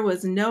if there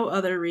was no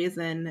other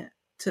reason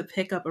to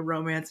pick up a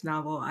romance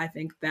novel, I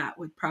think that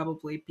would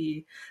probably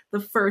be the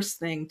first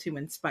thing to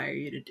inspire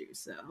you to do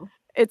so.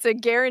 It's a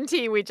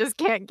guarantee we just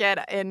can't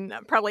get in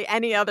probably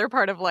any other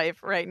part of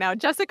life right now.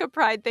 Jessica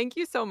Pride, thank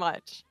you so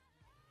much.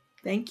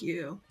 Thank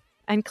you.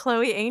 And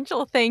Chloe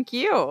Angel, thank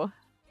you.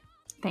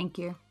 Thank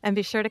you. And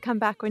be sure to come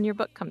back when your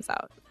book comes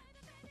out.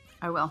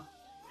 I will.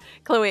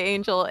 Chloe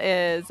Angel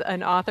is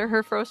an author.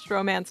 Her first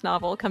romance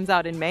novel comes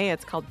out in May.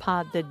 It's called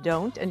Pas de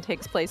Don't and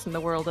takes place in the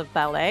world of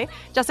ballet.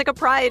 Jessica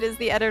Pride is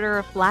the editor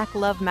of Black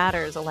Love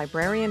Matters, a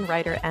librarian,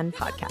 writer, and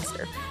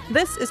podcaster.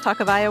 This is Talk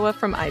of Iowa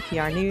from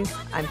IPR News.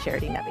 I'm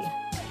Charity Nebbe.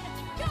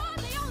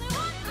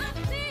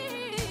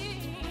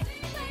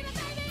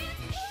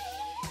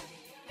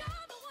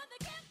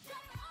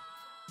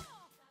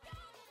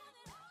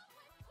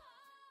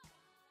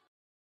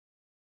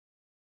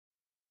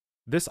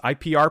 This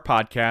IPR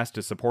podcast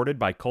is supported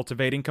by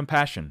Cultivating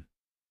Compassion,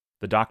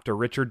 the Dr.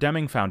 Richard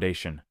Deming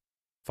Foundation,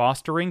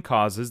 fostering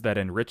causes that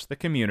enrich the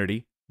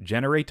community,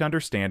 generate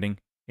understanding,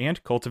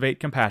 and cultivate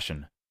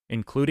compassion,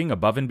 including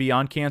above and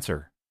beyond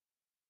cancer.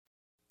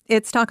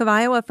 It's Talk of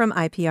Iowa from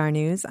IPR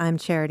News. I'm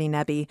Charity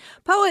Nebbe.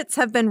 Poets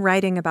have been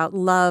writing about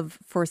love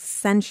for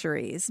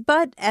centuries,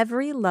 but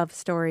every love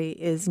story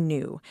is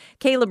new.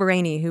 Caleb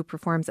Rainey, who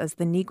performs as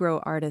the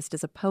Negro Artist,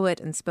 is a poet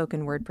and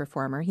spoken word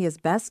performer. He is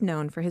best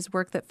known for his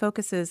work that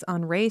focuses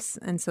on race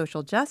and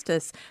social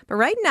justice, but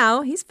right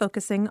now he's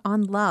focusing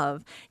on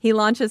love. He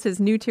launches his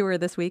new tour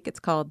this week. It's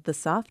called the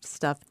Soft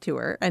Stuff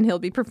Tour, and he'll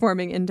be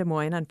performing in Des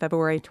Moines on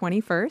February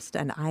 21st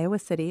and Iowa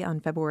City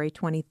on February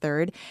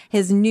 23rd.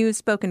 His new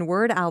spoken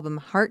word album,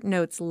 Heart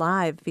Notes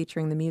Live,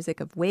 featuring the music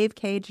of Wave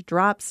Cage,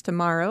 drops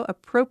tomorrow,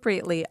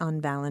 appropriately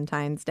on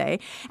Valentine's Day.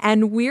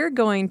 And we're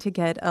going to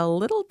get a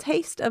little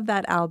taste of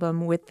that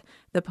album with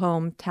the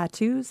poem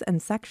Tattoos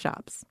and Sex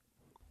Shops.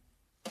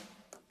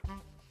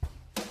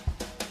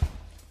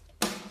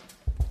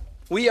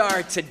 We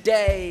are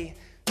today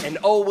and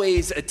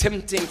always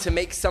attempting to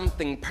make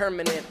something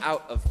permanent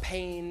out of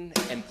pain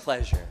and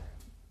pleasure.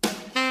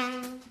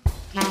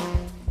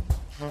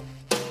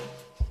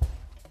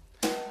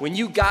 When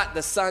you got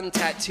the sun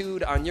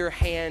tattooed on your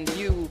hand,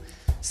 you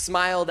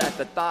smiled at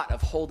the thought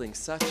of holding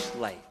such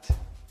light.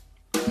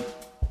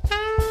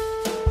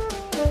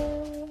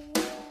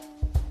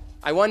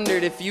 I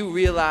wondered if you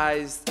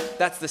realized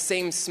that's the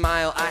same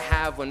smile I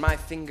have when my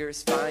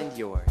fingers find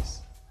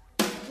yours.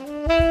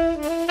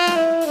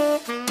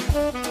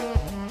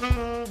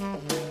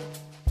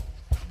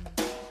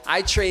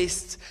 I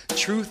traced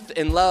truth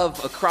and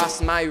love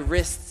across my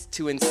wrists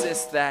to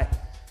insist that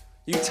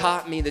you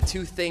taught me the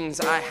two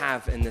things I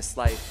have in this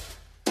life.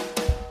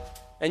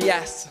 And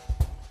yes,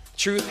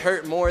 truth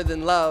hurt more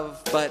than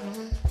love, but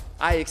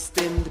I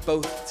extend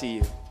both to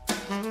you.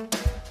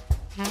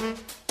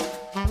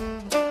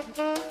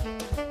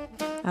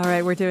 All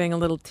right, we're doing a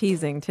little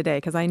teasing today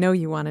because I know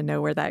you want to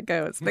know where that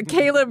goes. But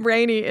Caleb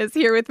Rainey is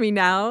here with me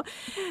now.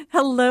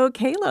 Hello,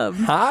 Caleb.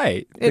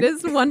 Hi. It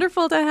is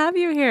wonderful to have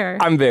you here.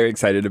 I'm very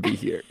excited to be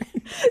here.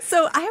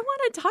 So I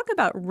want to talk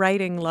about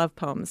writing love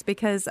poems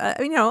because, a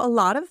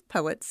lot of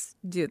poets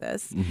do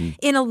this. Mm-hmm.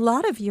 In a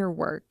lot of your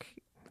work,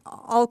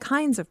 all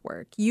kinds of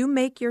work, you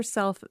make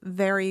yourself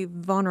very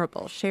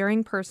vulnerable,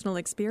 sharing personal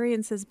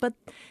experiences, but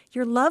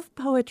your love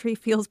poetry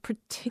feels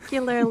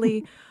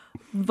particularly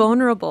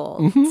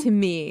vulnerable to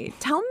me.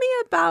 Tell me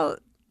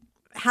about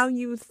how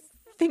you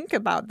think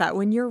about that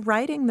when you're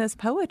writing this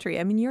poetry.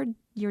 I mean,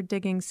 you're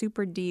digging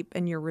super deep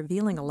and you're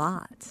revealing a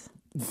lot.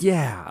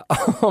 Yeah.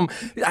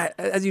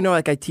 As you know,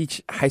 I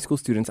teach high school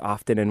students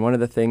often, and one of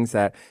the things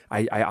that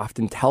I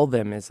often tell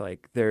them is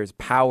there's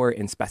power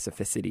in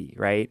specificity,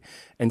 right?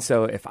 And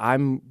so if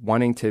I'm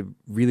wanting to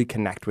really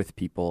connect with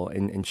people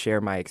and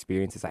share my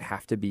experiences, I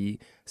have to be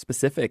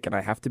specific and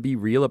I have to be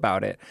real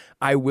about it.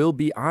 I will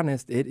be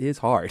honest, it is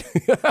hard.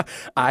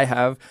 I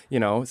have,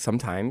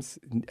 sometimes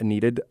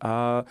needed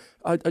a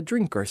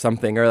drink or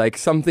something, or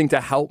something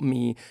to help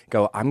me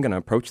go, I'm going to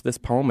approach this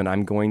poem and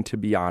I'm going to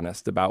be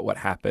honest about what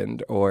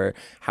happened or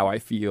how I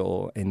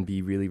feel and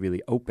be really,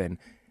 really open.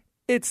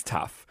 It's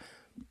tough,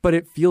 but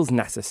it feels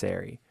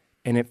necessary.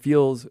 And it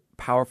feels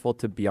powerful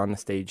to be on the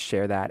stage,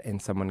 share that,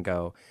 and someone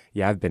go,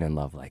 yeah, I've been in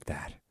love like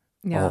that.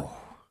 Yeah. Oh,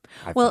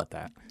 I felt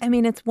that. I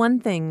mean, it's one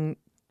thing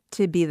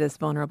to be this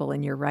vulnerable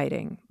in your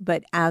writing,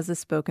 but as a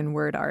spoken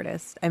word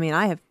artist, I mean,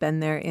 I have been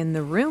there in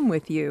the room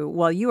with you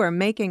while you are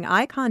making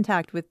eye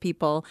contact with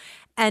people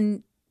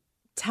and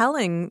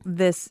telling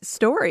this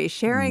story,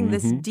 sharing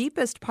this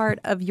deepest part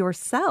of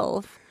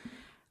yourself.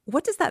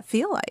 What does that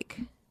feel like?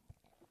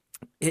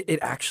 It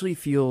actually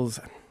feels,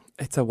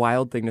 it's a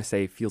wild thing to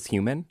say, feels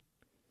human.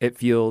 It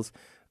feels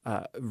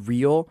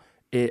real.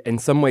 In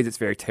some ways, it's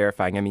very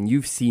terrifying. I mean,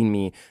 you've seen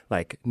me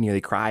like nearly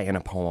cry in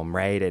a poem,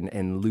 right?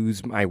 And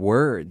lose my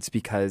words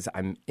because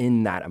I'm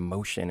in that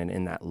emotion and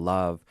in that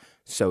love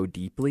so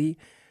deeply.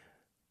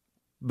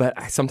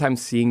 But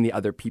sometimes seeing the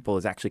other people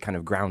is actually kind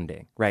of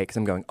grounding, right? Because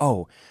I'm going,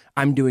 oh,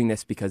 I'm doing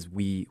this because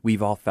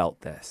we've all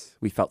felt this.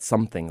 We felt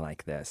something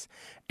like this.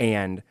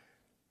 And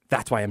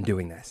that's why I'm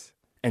doing this.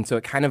 And so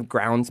it kind of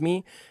grounds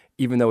me,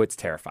 even though it's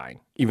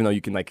terrifying. Even though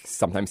you can like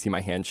sometimes see my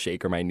hands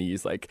shake or my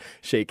knees like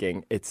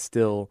shaking, it's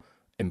still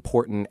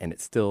important, and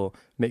it still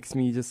makes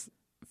me just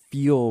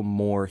feel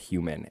more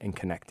human and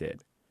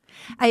connected.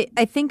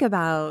 I think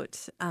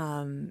about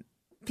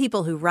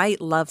people who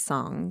write love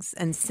songs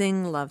and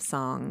sing love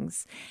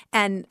songs.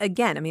 And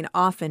again, I mean,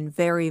 often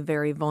very,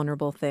 very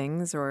vulnerable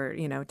things, or,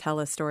 tell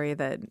a story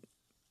that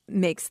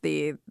makes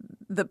the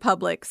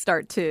public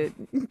start to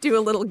do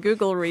a little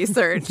Google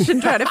research and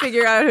try to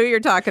figure out who you're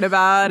talking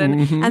about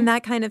and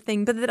that kind of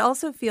thing. But it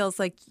also feels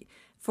like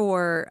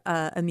for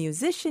a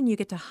musician, you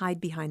get to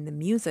hide behind the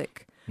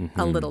music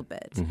a little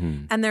bit.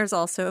 And there's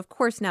also, of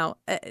course, now,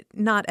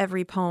 not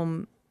every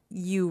poem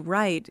you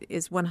write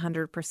is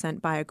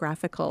 100%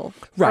 biographical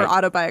or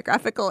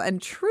autobiographical and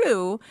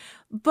true,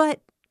 but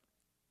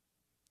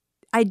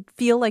I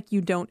feel like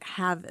you don't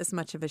have as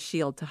much of a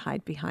shield to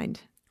hide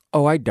behind.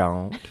 Oh, I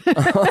don't.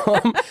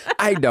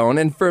 I don't.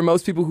 And for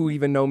most people who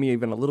even know me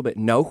even a little bit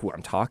know who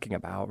I'm talking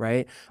about,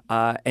 right?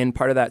 And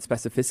part of that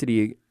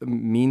specificity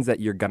means that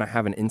you're going to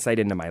have an insight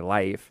into my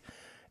life,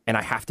 and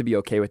I have to be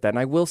okay with that. And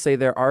I will say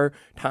there are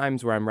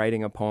times where I'm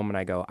writing a poem and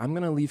I go, I'm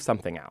going to leave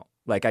something out.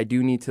 Like I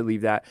do need to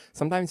leave that,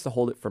 sometimes to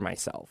hold it for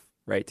myself,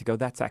 right? To go,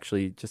 that's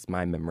actually just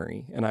my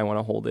memory, and I want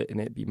to hold it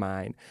and it be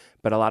mine.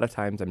 But a lot of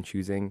times I'm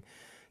choosing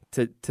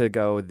to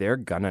go, they're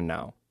going to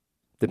know.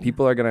 The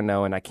people are going to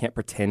know, and I can't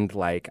pretend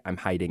like I'm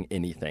hiding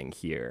anything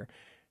here.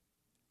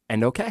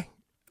 And okay,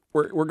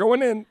 we're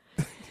going in.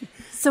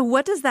 So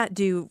what does that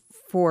do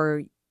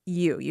for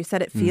you? You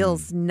said it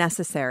feels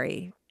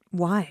necessary.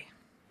 Why?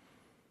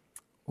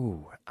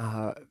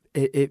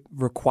 It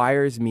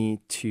requires me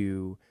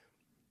to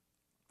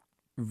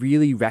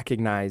really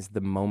recognize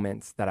the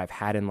moments that I've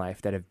had in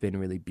life that have been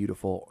really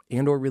beautiful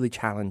and or really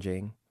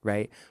challenging,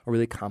 right? Or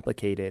really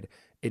complicated.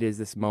 It is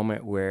this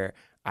moment where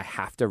I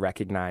have to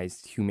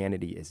recognize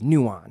humanity is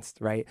nuanced,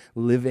 right?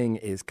 Living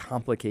is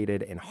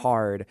complicated and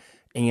hard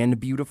and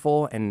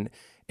beautiful. And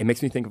it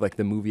makes me think of like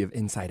the movie of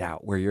Inside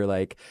Out, where you're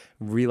like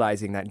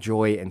realizing that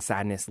joy and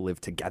sadness live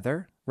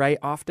together, right?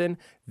 Often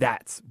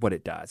that's what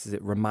it does, is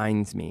it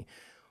reminds me,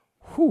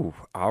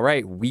 all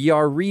right, we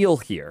are real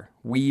here.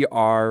 We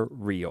are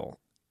real.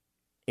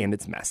 And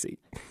it's messy.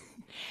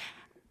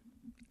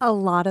 A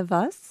lot of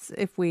us,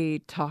 if we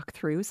talk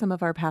through some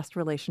of our past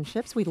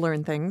relationships, we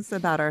learn things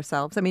about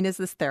ourselves. I mean, is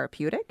this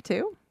therapeutic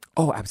too?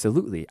 Oh,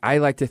 absolutely. I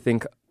like to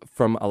think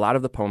from a lot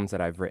of the poems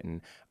that I've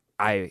written,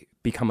 I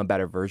become a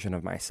better version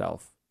of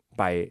myself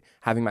by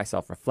having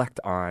myself reflect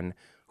on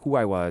who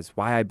I was,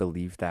 why I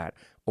believed that,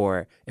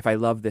 or if I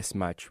love this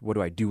much, what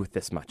do I do with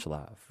this much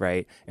love,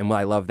 right? And will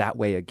I love that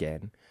way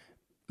again?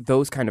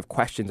 Those kind of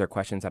questions are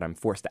questions that I'm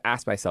forced to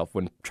ask myself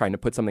when trying to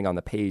put something on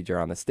the page or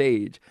on the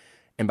stage.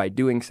 And by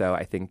doing so,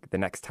 I think the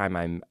next time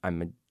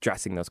I'm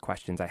addressing those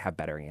questions, I have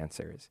better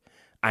answers.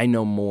 I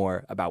know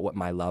more about what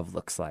my love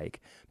looks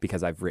like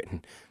because I've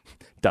written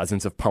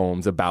dozens of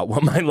poems about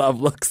what my love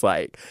looks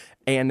like.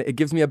 And it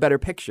gives me a better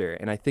picture.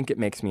 And I think it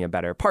makes me a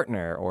better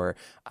partner, or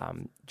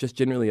just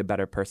generally a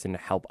better person to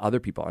help other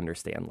people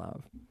understand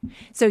love.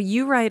 So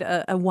you write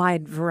a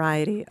wide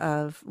variety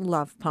of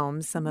love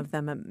poems. Some of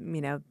them,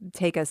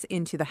 take us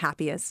into the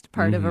happiest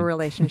part of a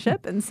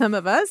relationship. And some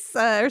of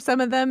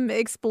them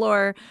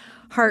explore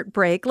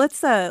heartbreak.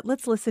 Let's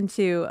listen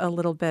to a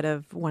little bit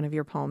of one of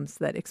your poems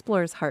that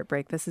explores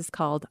heartbreak. This is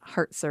called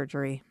Heart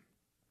Surgery.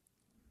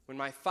 When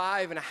my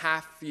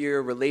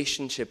 5.5-year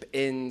relationship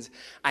ends,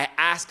 I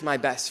ask my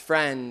best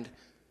friend,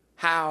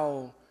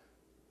 how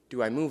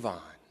do I move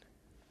on?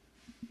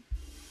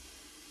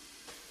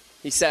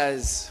 He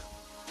says,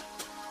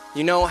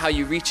 you know how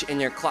you reach in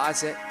your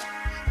closet,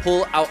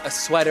 pull out a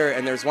sweater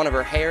and there's one of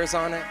her hairs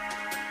on it?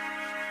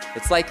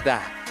 It's like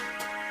that.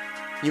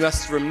 You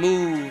must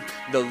remove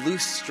the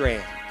loose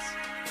strands.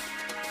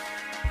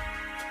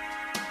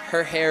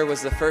 Her hair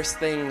was the first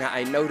thing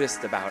I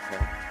noticed about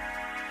her.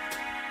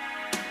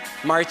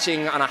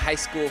 Marching on a high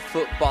school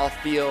football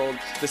field,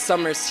 the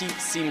summer's heat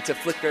seemed to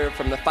flicker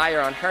from the fire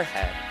on her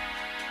head.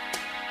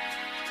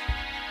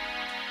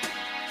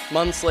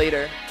 Months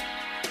later,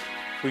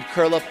 we'd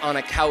curl up on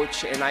a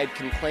couch and I'd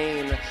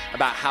complain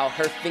about how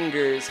her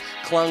fingers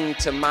clung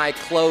to my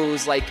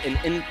clothes like an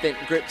infant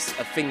grips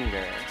a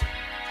finger.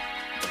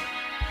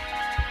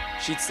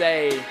 She'd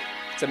say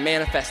it's a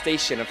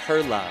manifestation of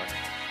her love.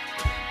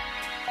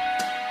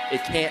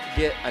 It can't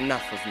get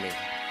enough of me.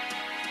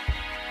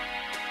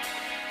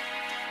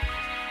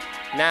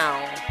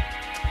 Now,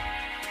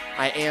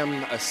 I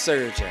am a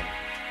surgeon.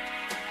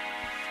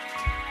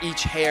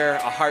 each hair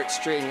a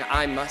heartstring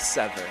I must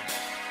sever.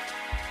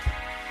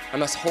 I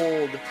must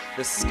hold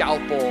the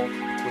scalpel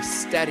with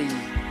steady,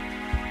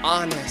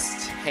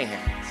 honest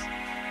hands.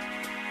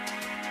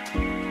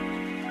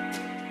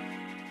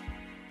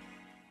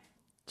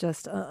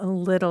 Just a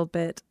little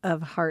bit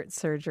of heart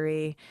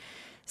surgery.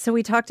 So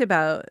we talked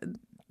about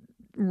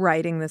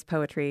writing this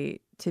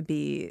poetry to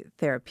be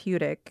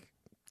therapeutic,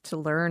 to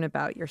learn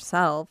about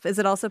yourself. Is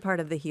it also part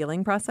of the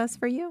healing process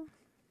for you?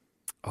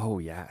 Oh,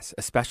 yes.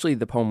 Especially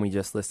the poem we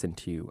just listened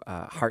to,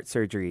 Heart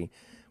Surgery,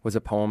 was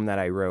a poem that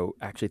I wrote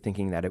actually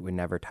thinking that it would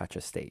never touch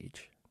a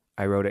stage.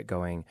 I wrote it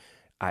going,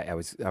 I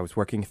was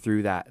working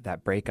through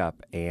that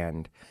breakup,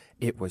 and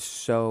it was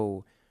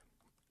so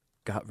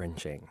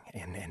gut-wrenching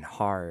and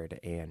hard,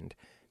 and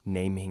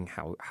naming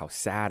how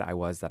sad I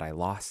was that I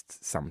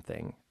lost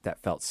something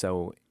that felt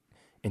so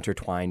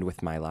intertwined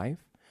with my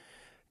life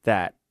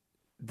that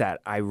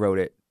I wrote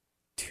it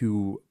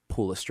to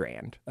pull a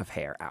strand of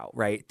hair out,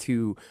 right?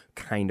 To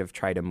kind of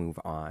try to move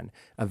on.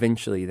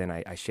 Eventually, then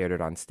I shared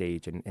it on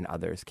stage, and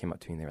others came up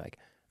to me and they were like,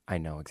 I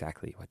know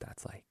exactly what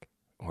that's like.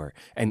 Or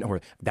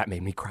that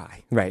made me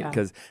cry, right?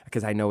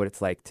 Because I know what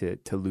it's like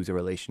to lose a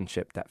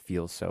relationship that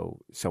feels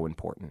so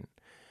important.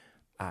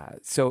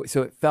 So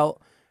it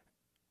felt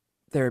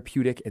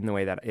therapeutic in the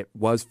way that it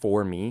was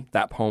for me.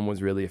 That poem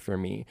was really for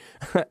me.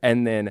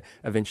 And then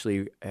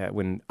eventually,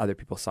 when other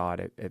people saw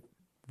it, it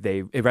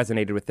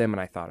resonated with them, and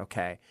I thought,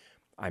 okay,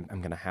 I'm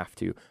going to have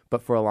to.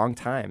 But for a long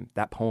time,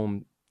 that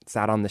poem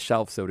sat on the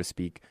shelf, so to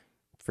speak,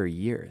 for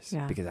years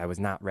because I was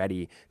not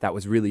ready. That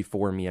was really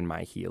for me and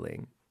my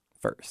healing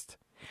first.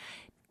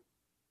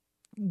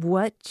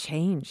 What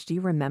changed? Do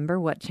you remember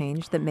what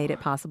changed that made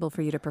it possible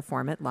for you to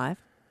perform it live?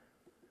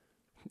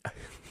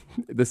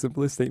 The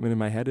simplest statement in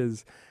my head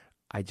is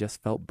I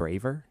just felt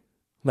braver.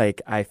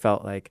 Like I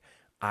felt like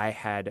I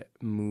had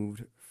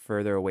moved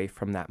further away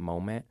from that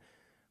moment,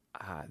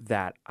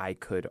 that I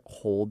could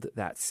hold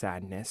that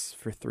sadness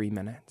for 3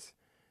 minutes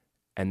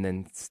and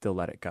then still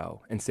let it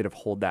go, instead of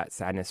hold that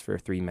sadness for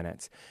 3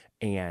 minutes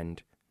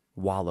and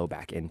wallow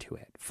back into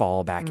it,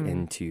 fall back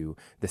into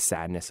the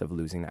sadness of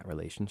losing that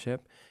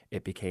relationship.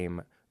 It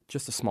became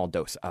just a small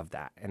dose of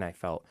that. And I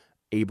felt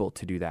able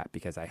to do that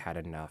because I had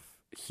enough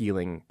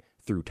healing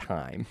through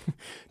time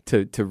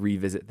to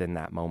revisit then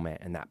that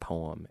moment and that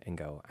poem and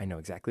go, I know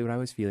exactly what I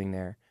was feeling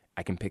there.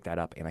 I can pick that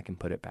up and I can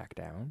put it back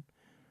down.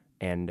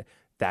 And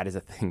that is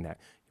a thing that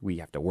we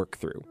have to work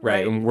through,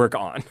 right? And work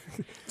on.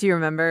 Do you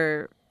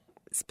remember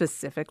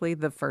specifically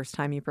the first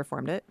time you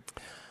performed it?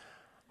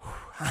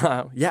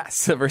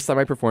 Yes. The first time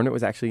I performed it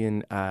was actually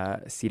in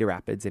Cedar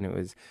Rapids, and it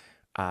was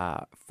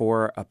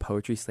for a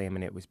poetry slam,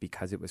 and it was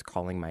because it was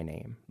calling my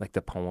name. Like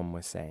the poem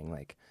was saying,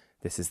 like,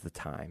 this is the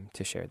time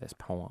to share this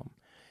poem.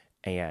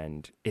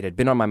 And it had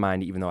been on my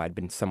mind, even though I'd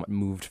been somewhat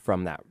moved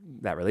from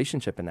that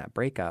relationship and that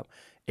breakup.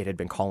 It had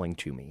been calling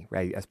to me,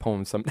 right, as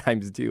poems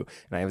sometimes do.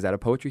 And I was at a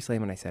poetry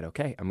slam, and I said,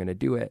 okay, I'm going to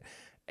do it.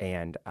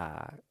 And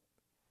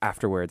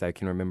afterwards, I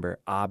can remember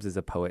Obbs is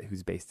a poet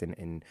who's based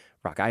in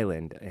Rock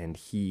Island, and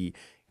he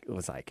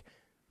was like,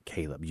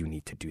 Caleb, you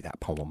need to do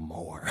that poem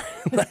more.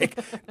 Like,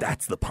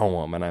 that's the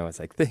poem. And I was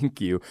like, thank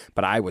you.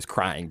 But I was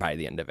crying by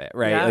the end of it,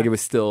 right? Like, it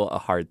was still a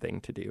hard thing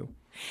to do.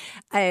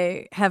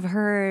 I have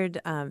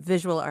heard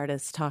visual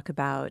artists talk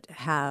about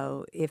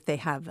how if they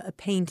have a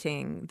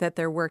painting that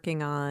they're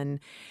working on,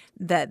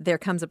 that there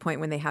comes a point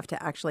when they have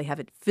to actually have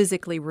it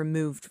physically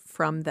removed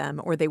from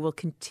them, or they will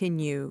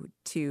continue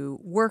to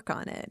work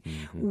on it.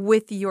 Mm-hmm.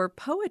 With your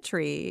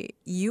poetry,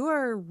 you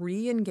are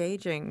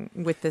re-engaging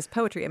with this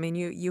poetry. I mean,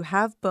 you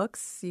have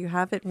books, you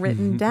have it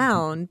written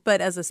down, but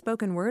as a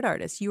spoken word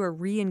artist, you are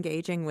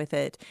re-engaging with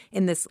it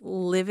in this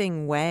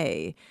living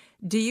way.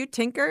 Do you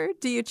tinker?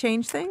 Do you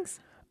change things?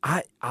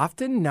 I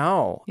often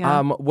no.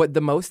 Yeah. What the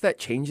most that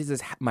changes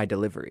is my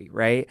delivery,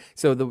 right?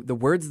 So the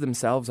words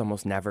themselves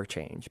almost never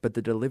change, but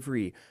the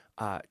delivery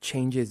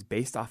changes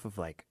based off of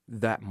like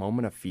that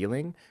moment of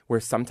feeling, where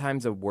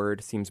sometimes a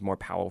word seems more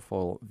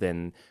powerful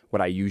than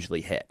what I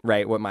usually hit,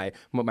 right? What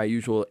my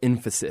usual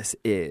emphasis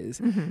is.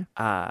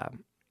 Mm-hmm.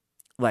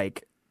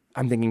 Like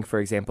I'm thinking, for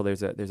example,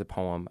 there's a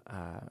poem,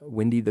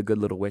 Wendy the Good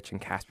Little Witch and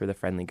Casper the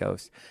Friendly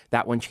Ghost.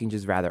 That one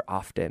changes rather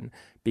often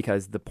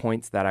because the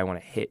points that I want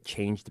to hit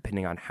change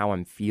depending on how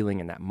I'm feeling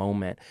in that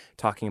moment,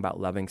 talking about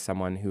loving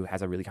someone who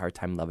has a really hard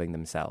time loving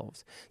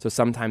themselves. So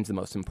sometimes the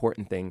most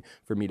important thing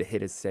for me to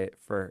hit is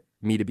for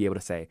me to be able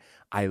to say,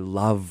 I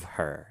love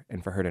her,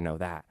 and for her to know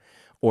that.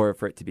 Or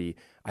for it to be,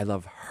 I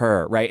love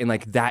her, right? And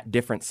like that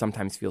difference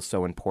sometimes feels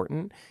so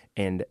important.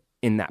 And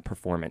in that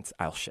performance,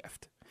 I'll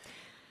shift.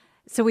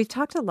 So we've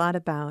talked a lot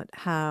about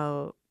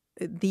how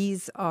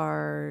these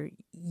are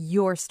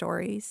your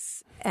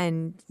stories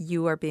and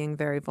you are being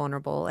very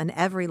vulnerable, and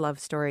every love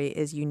story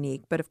is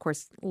unique. But of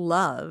course,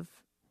 love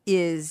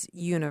is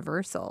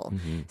universal.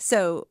 Mm-hmm.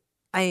 So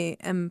I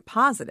am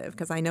positive,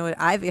 because I know it,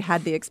 I've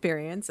had the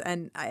experience,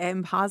 and I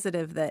am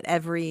positive that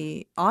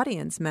every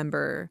audience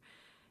member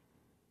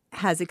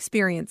has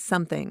experienced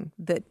something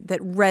that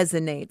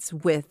resonates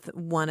with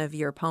one of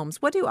your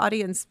poems. What do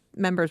audience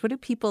members, what do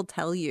people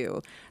tell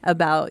you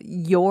about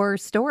your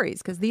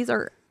stories? Because these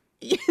are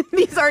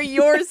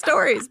your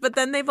stories, but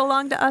then they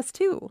belong to us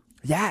too.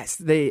 Yes,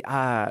 they.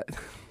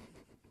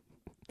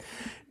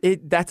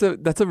 That's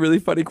a really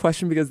funny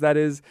question, because that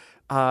is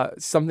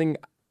something.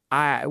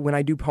 When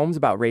I do poems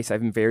about race,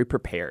 I've been very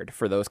prepared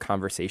for those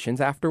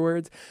conversations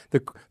afterwards.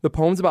 The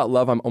poems about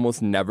love, I'm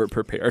almost never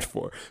prepared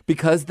for,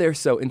 because they're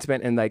so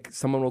intimate, and like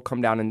someone will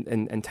come down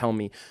and tell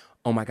me,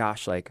 oh my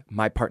gosh, like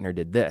my partner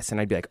did this.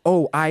 And I'd be like,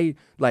 oh, I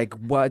like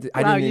what?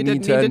 I wow, didn't you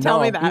need didn't need to tell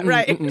no, me that,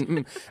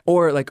 right?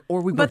 Or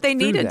we But they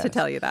worked through needed this. to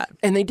tell you that.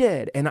 And they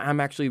did. And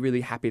I'm actually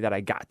really happy that I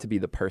got to be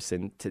the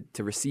person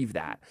to receive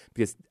that,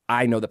 because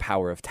I know the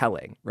power of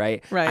telling,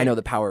 right? Right. I know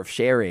the power of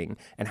sharing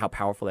and how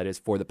powerful that is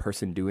for the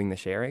person doing the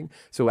sharing.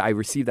 So I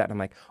receive that and I'm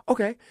like,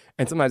 okay.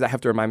 And sometimes I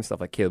have to remind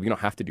myself, like, Caleb, you don't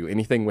have to do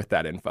anything with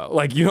that info.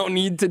 Like, you don't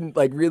need to,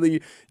 like,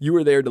 really, you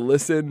were there to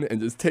listen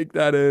and just take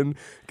that in.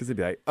 Because they'd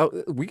be like,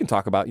 oh, we can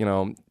talk about,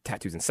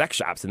 tattoos and sex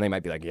shops. And they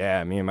might be like,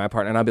 yeah, me and my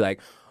partner. And I'll be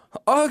like,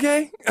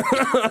 okay,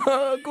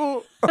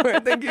 cool. All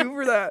right, thank you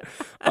for that.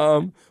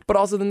 But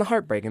also then the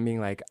heartbreak and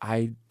being like,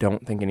 I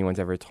don't think anyone's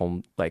ever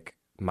told like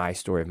my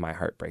story of my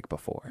heartbreak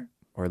before,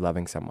 or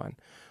loving someone.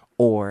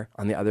 Or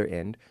on the other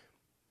end,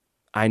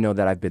 I know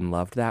that I've been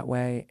loved that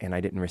way and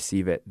I didn't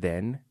receive it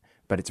then,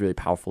 but it's really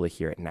powerful to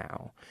hear it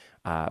now.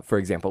 For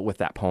example, with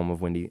that poem of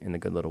Wendy and the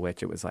Good Little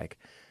Witch, it was like,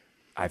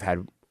 I've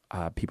had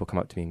people come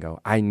up to me and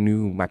go, I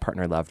knew my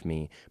partner loved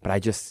me, but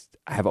I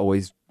have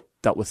always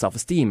dealt with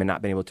self-esteem and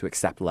not been able to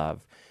accept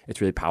love.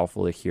 It's really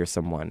powerful to hear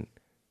someone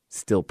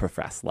still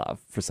profess love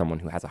for someone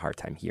who has a hard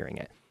time hearing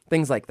it.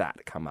 Things like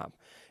that come up.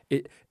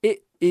 It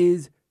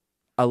is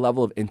a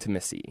level of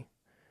intimacy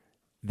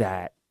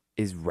that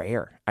is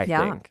rare, I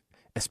think,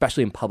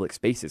 especially in public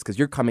spaces, because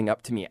you're coming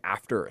up to me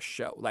after a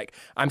show. Like,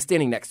 I'm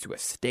standing next to a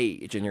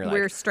stage and you're like,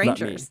 we're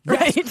strangers,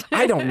 right? Yes,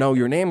 I don't know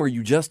your name, or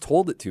you just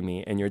told it to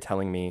me and you're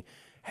telling me,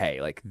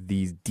 hey, like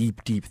these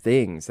deep, deep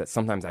things that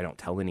sometimes I don't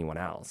tell anyone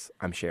else,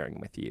 I'm sharing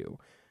with you.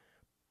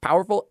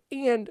 Powerful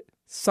and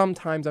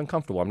sometimes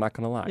uncomfortable, I'm not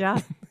going to lie.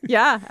 Yeah.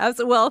 Yeah.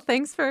 Well,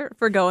 thanks for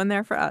going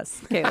there for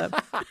us, Caleb.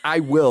 I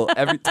will,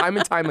 every time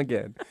and time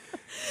again.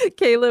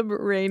 Caleb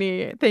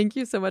Rainey, thank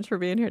you so much for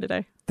being here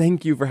today.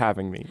 Thank you for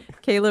having me.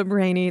 Caleb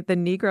Rainey, the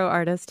Negro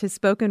artist. His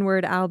spoken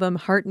word album,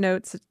 Heart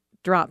Notes,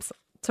 drops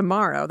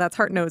tomorrow. That's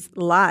Heart Notes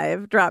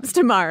Live, drops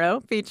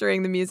tomorrow,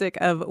 featuring the music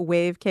of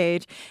Wave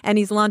Cage. And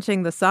he's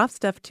launching the Soft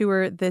Stuff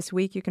Tour this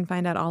week. You can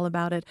find out all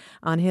about it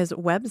on his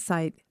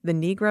website,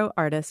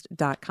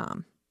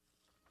 thenegroartist.com.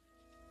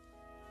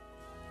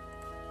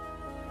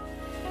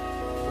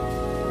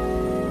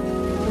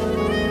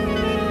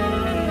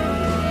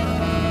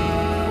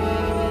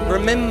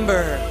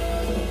 Remember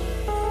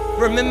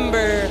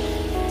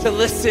to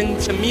listen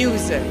to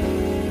music.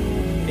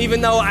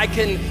 Even though I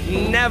can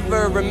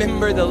never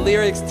remember the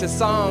lyrics to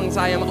songs,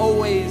 I am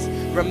always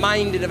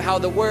reminded of how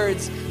the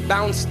words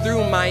bounce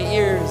through my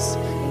ears,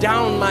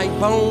 down my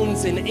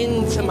bones and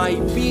into my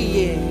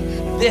being.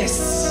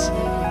 This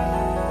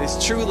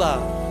is true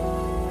love,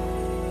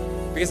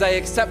 because I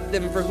accept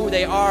them for who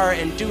they are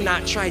and do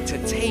not try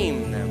to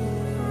tame them.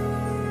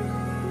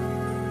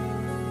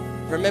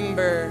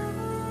 Remember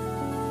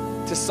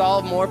to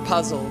solve more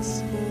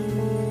puzzles,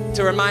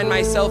 to remind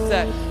myself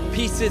that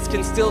pieces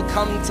can still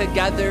come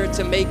together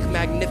to make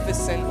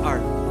magnificent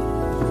art.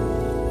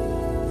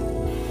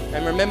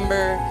 And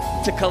remember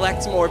to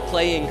collect more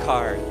playing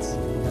cards,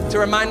 to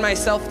remind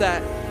myself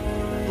that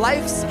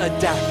life's a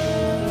deck,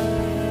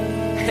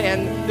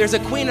 and there's a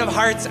Queen of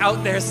Hearts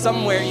out there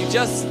somewhere. You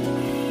just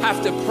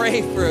have to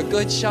pray for a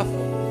good shuffle.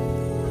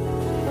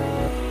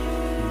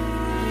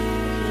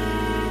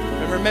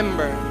 And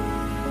remember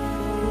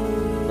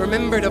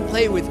to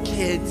play with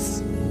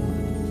kids,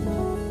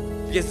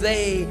 because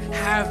they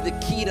have the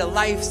key to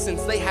life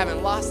since they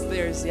haven't lost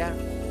theirs yet.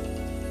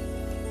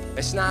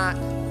 It's not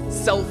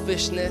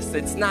selfishness,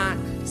 it's not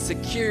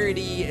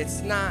security,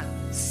 it's not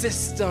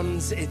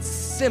systems, it's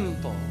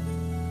simple.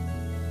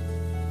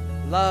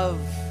 Love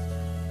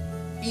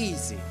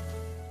easy.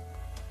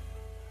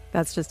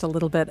 That's just a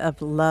little bit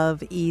of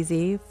Love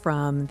Easy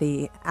from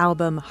the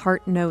album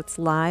Heart Notes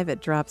Live.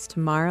 It drops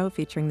tomorrow,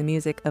 featuring the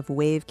music of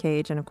Wave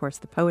Cage and, of course,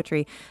 the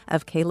poetry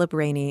of Caleb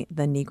Rainey,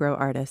 the Negro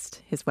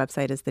artist. His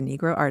website is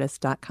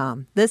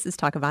thenegroartist.com. This is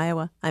Talk of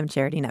Iowa. I'm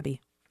Charity Nebbe.